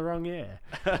chosen the wrong year.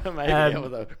 Maybe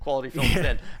with a quality film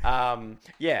then. And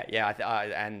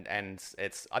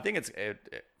it's. I think it's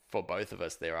for both of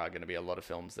us. There are going to be a lot of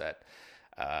films that,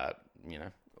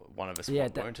 one of us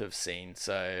won't have seen.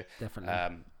 So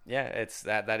definitely. It's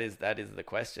that is the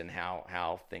question,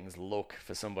 how things look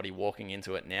for somebody walking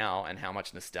into it now, and how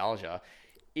much nostalgia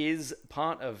is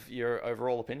part of your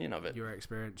overall opinion of it. Your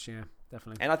experience, yeah,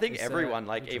 definitely. And I think everyone,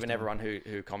 even everyone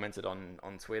who commented on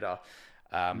Twitter,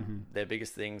 their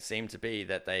biggest thing seemed to be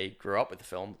that they grew up with the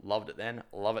film, loved it then,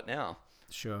 love it now.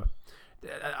 Sure.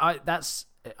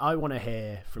 I want to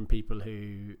hear from people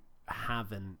who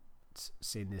haven't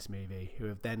seen this movie, who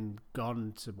have then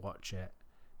gone to watch it,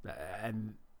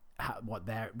 and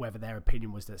whether their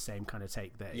opinion was the same kind of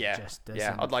take that it just doesn't.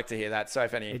 Yeah, I'd like to hear that. So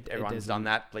if everyone's done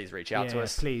that, please reach out to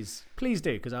us. Please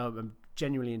do, because I'm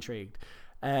genuinely intrigued.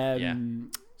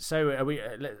 So are we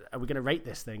going to rate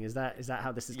this thing? Is that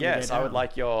how this is going to go down? Yes, I would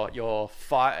like your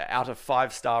 5 out of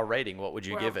 5-star rating. What would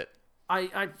you give it?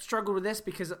 I struggled with this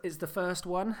because it's the first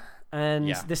one, and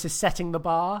this is setting the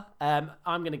bar. I'm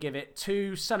going to give it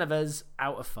 2 son of us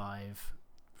out of 5.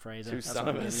 Fraser. 2 son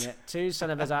of us. 2 son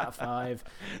of us out of 5.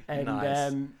 And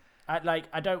nice.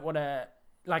 I don't want to,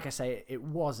 like I say, it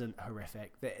wasn't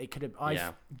horrific. That it could have.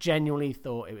 I genuinely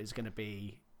thought it was going to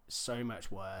be so much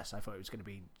worse. I thought it was going to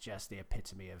be just the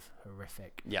epitome of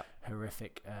horrific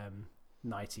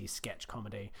 90s sketch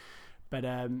comedy. But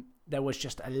there was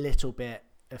just a little bit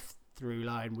of through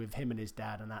line with him and his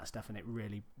dad and that stuff, and it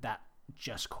really that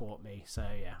just caught me. So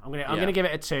I'm gonna give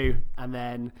it a 2, and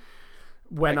then.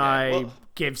 When I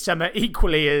give some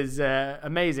equally as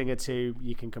amazing a 2,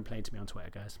 you can complain to me on Twitter,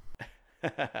 guys.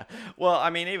 Well, I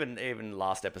mean, even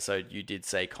last episode, you did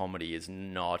say comedy is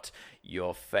not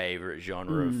your favorite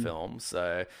genre of film.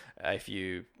 So if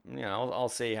I'll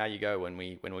see how you go when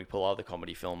we pull other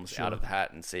comedy films out of the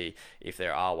hat, and see if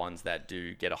there are ones that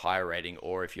do get a higher rating,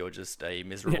 or if you're just a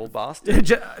miserable bastard.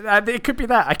 It could be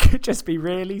that. I could just be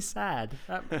really sad.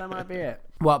 That might be it.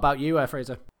 What about you,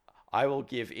 Fraser? I will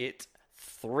give it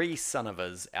 3 son of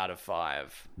us out of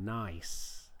 5.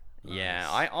 Nice. Yeah,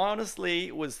 I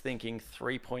honestly was thinking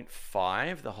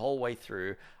 3.5 the whole way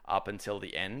through up until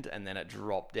the end, and then it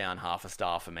dropped down half a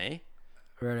star for me.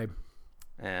 Really?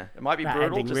 Yeah, it might be that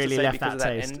brutal just really to say because of that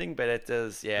taste. ending, but it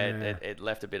does. It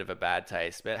left a bit of a bad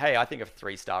taste. But hey, I think a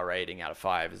 3-star rating out of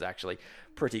 5 is actually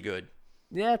pretty good.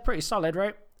 Yeah, pretty solid,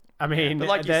 right? I mean, but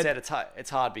like you said, it's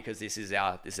hard because this is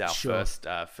our first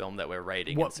film that we're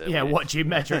rating. What do you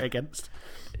measure it against?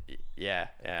 Yeah.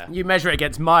 You measure it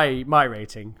against my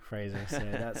rating, Fraser. So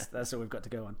that's what we've got to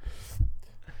go on.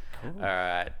 Cool. All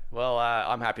right. Well,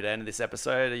 I'm happy to end this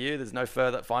episode. Are you? There's no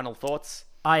further final thoughts?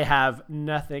 I have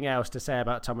nothing else to say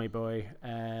about Tommy Boy.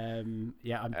 I'm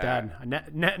done.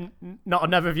 Not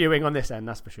another viewing on this end,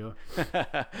 that's for sure.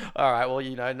 All right, well,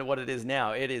 you know what it is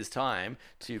now. It is time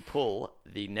to pull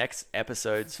the next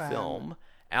episode's film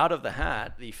out of the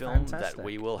hat, the film that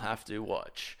we will have to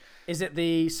watch. Is it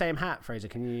the same hat, Fraser?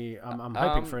 Can you? I'm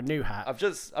hoping for a new hat. I've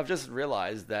just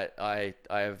realised that I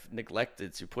have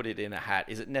neglected to put it in a hat.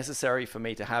 Is it necessary for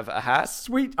me to have a hat?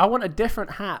 Sweet. I want a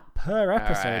different hat per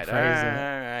episode, Fraser.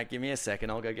 All right. Give me a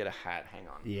second. I'll go get a hat. Hang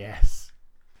on. Yes.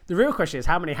 The real question is,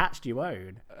 how many hats do you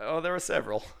own? Oh, there are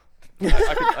several.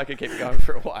 I could keep going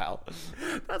for a while.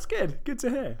 That's good. Good to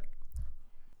hear.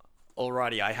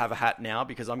 Alrighty, I have a hat now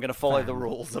because I'm going to follow the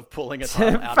rules of pulling it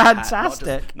out of the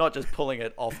hat, not just pulling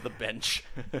it off the bench.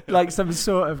 Like some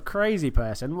sort of crazy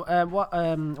person. What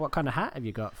kind of hat have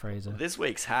you got, Fraser? This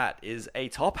week's hat is a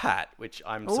top hat, which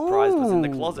I'm surprised was in the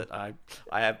closet. I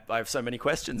have so many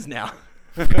questions now.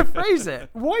 Fraser,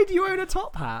 why do you own a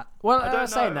top hat? Well, I don't know.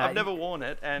 Saying that, I've never worn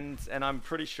it, and I'm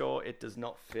pretty sure it does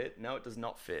not fit. No, it does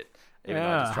not fit. Even though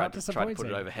I just tried to put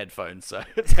it over headphones, so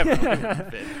it definitely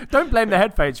doesn't fit. Don't blame the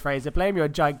headphones, Fraser. Blame your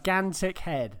gigantic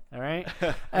head. All right.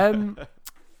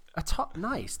 A top,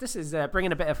 nice. This is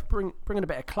bringing a bit of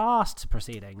class to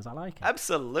proceedings. I like it.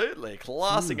 Absolutely,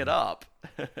 classing it up.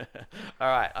 All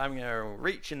right, I'm gonna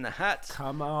reach in the hat.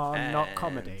 Come on, not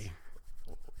comedy.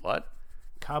 What?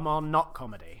 Come on, not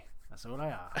comedy. That's all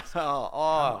I ask.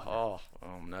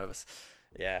 I'm nervous.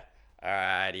 Yeah.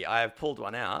 Alrighty, I have pulled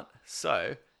one out.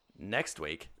 So next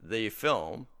week, next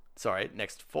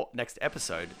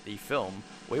episode, the film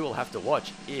we will have to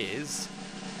watch is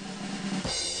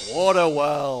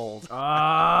Waterworld.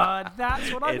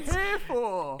 That's what I'm here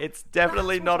for. It's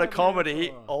definitely not a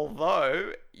comedy,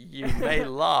 although you may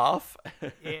laugh.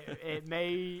 It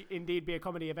may indeed be a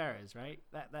comedy of errors, right?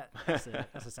 That's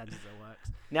a sentence that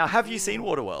works. Now, have you seen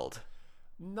Waterworld?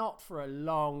 Not for a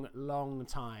long, long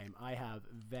time. I have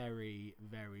very,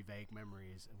 very vague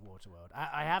memories of Waterworld.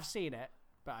 I have seen it,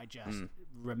 but I just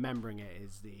remembering it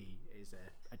is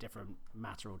a different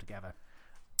matter altogether.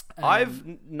 I've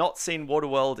not seen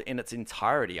Waterworld in its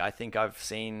entirety. I think I've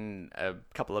seen a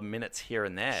couple of minutes here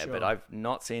and there, but I've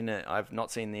not seen it. I've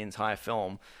not seen the entire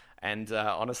film, and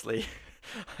honestly,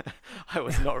 I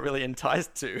was not really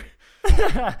enticed to.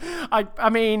 I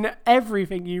mean,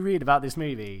 everything you read about this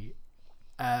movie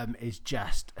is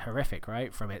just horrific,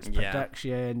 right? From its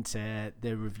production to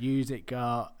the reviews it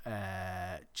got,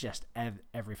 just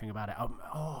everything about it.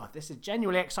 This is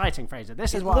genuinely exciting, Fraser.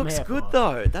 This is what I'm here for. It looks good,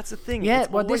 though. That's the thing. Yeah,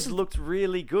 it's always looked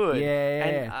really good. Yeah.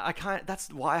 And I can't.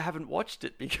 That's why I haven't watched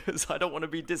it, because I don't want to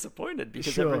be disappointed,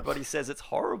 because everybody says it's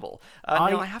horrible.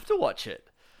 I have to watch it.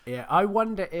 Yeah, I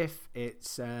wonder if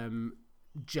it's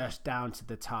just down to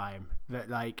the time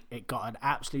that like it got an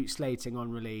absolute slating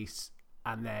on release,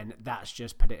 and then that's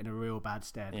just put it in a real bad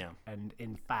stead. Yeah. And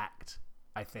in fact,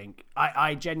 I think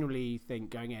I genuinely think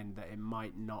going in that it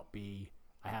might not be.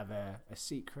 I have a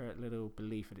secret little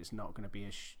belief that it's not going to be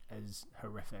as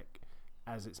horrific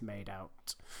as it's made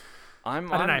out. I don't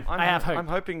know. I have hope. I'm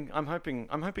hoping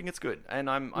it's good, and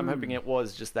I'm hoping it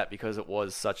was just that, because it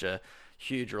was such a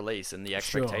huge release and the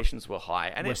expectations were high,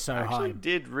 and it actually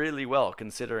did really well,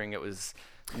 considering it was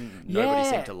nobody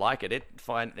seemed to like it. It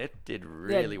did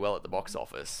really well at the box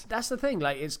office. That's the thing.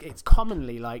 Like it's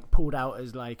commonly like pulled out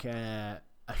as like a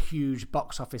huge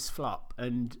box office flop,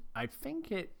 and I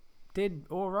think it did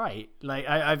all right. Like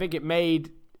I think it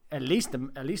made at least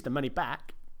the money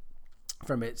back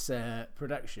from its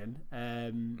production.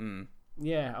 I'm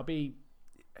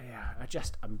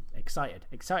excited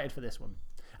for this one.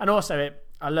 And also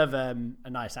I love a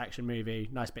nice action movie,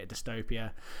 nice bit of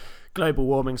dystopia. Global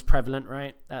warming's prevalent,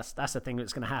 right? That's the thing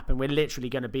that's going to happen. We're literally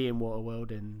going to be in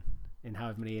Waterworld in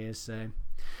however many years, so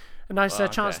a nice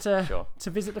chance to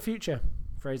visit the future,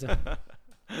 Fraser.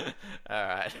 All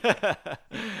right.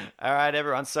 All right,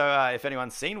 everyone. So if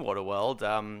anyone's seen Waterworld,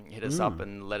 hit us up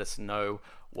and let us know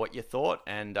what you thought,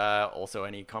 and also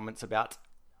any comments about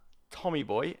Tommy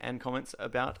Boy and comments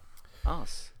about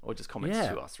us, or just comments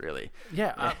to us, really.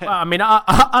 I mean,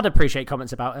 I'd appreciate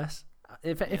comments about us.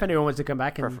 If anyone wants to come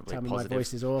back and preferably tell me positive. My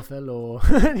voice is awful, or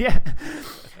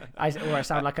I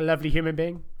sound like a lovely human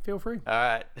being, feel free. All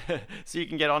right. So you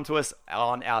can get onto us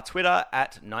on our Twitter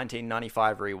at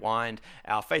 1995rewind.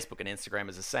 Our Facebook and Instagram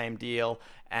is the same deal,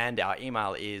 and our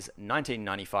email is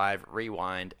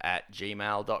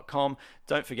 1995rewind@gmail.com.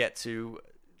 Don't forget to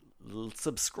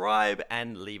subscribe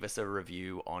and leave us a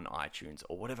review on iTunes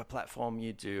or whatever platform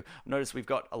you do. Notice we've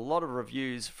got a lot of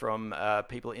reviews from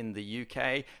people in the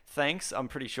UK. Thanks. I'm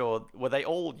pretty sure, were they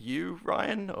all you,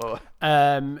 Ryan? Or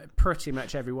pretty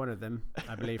much every one of them,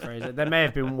 I believe, Fraser. There may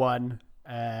have been one,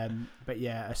 but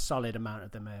yeah, a solid amount of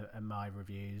them are my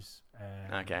reviews.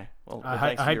 Okay. Well,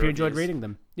 I hope you enjoyed reading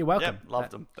them. You're welcome. Yep,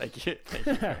 loved them. Thank you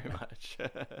very much.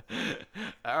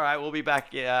 All right, we'll be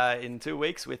back in 2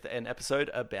 weeks with an episode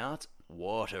about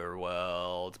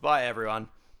Waterworld. Bye, everyone.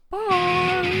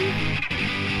 Bye.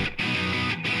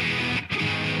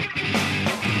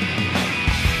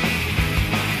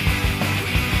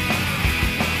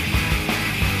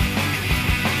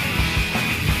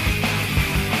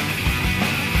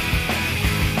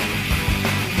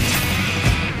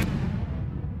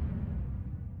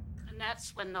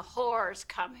 When the whores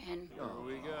come in. Here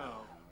we go.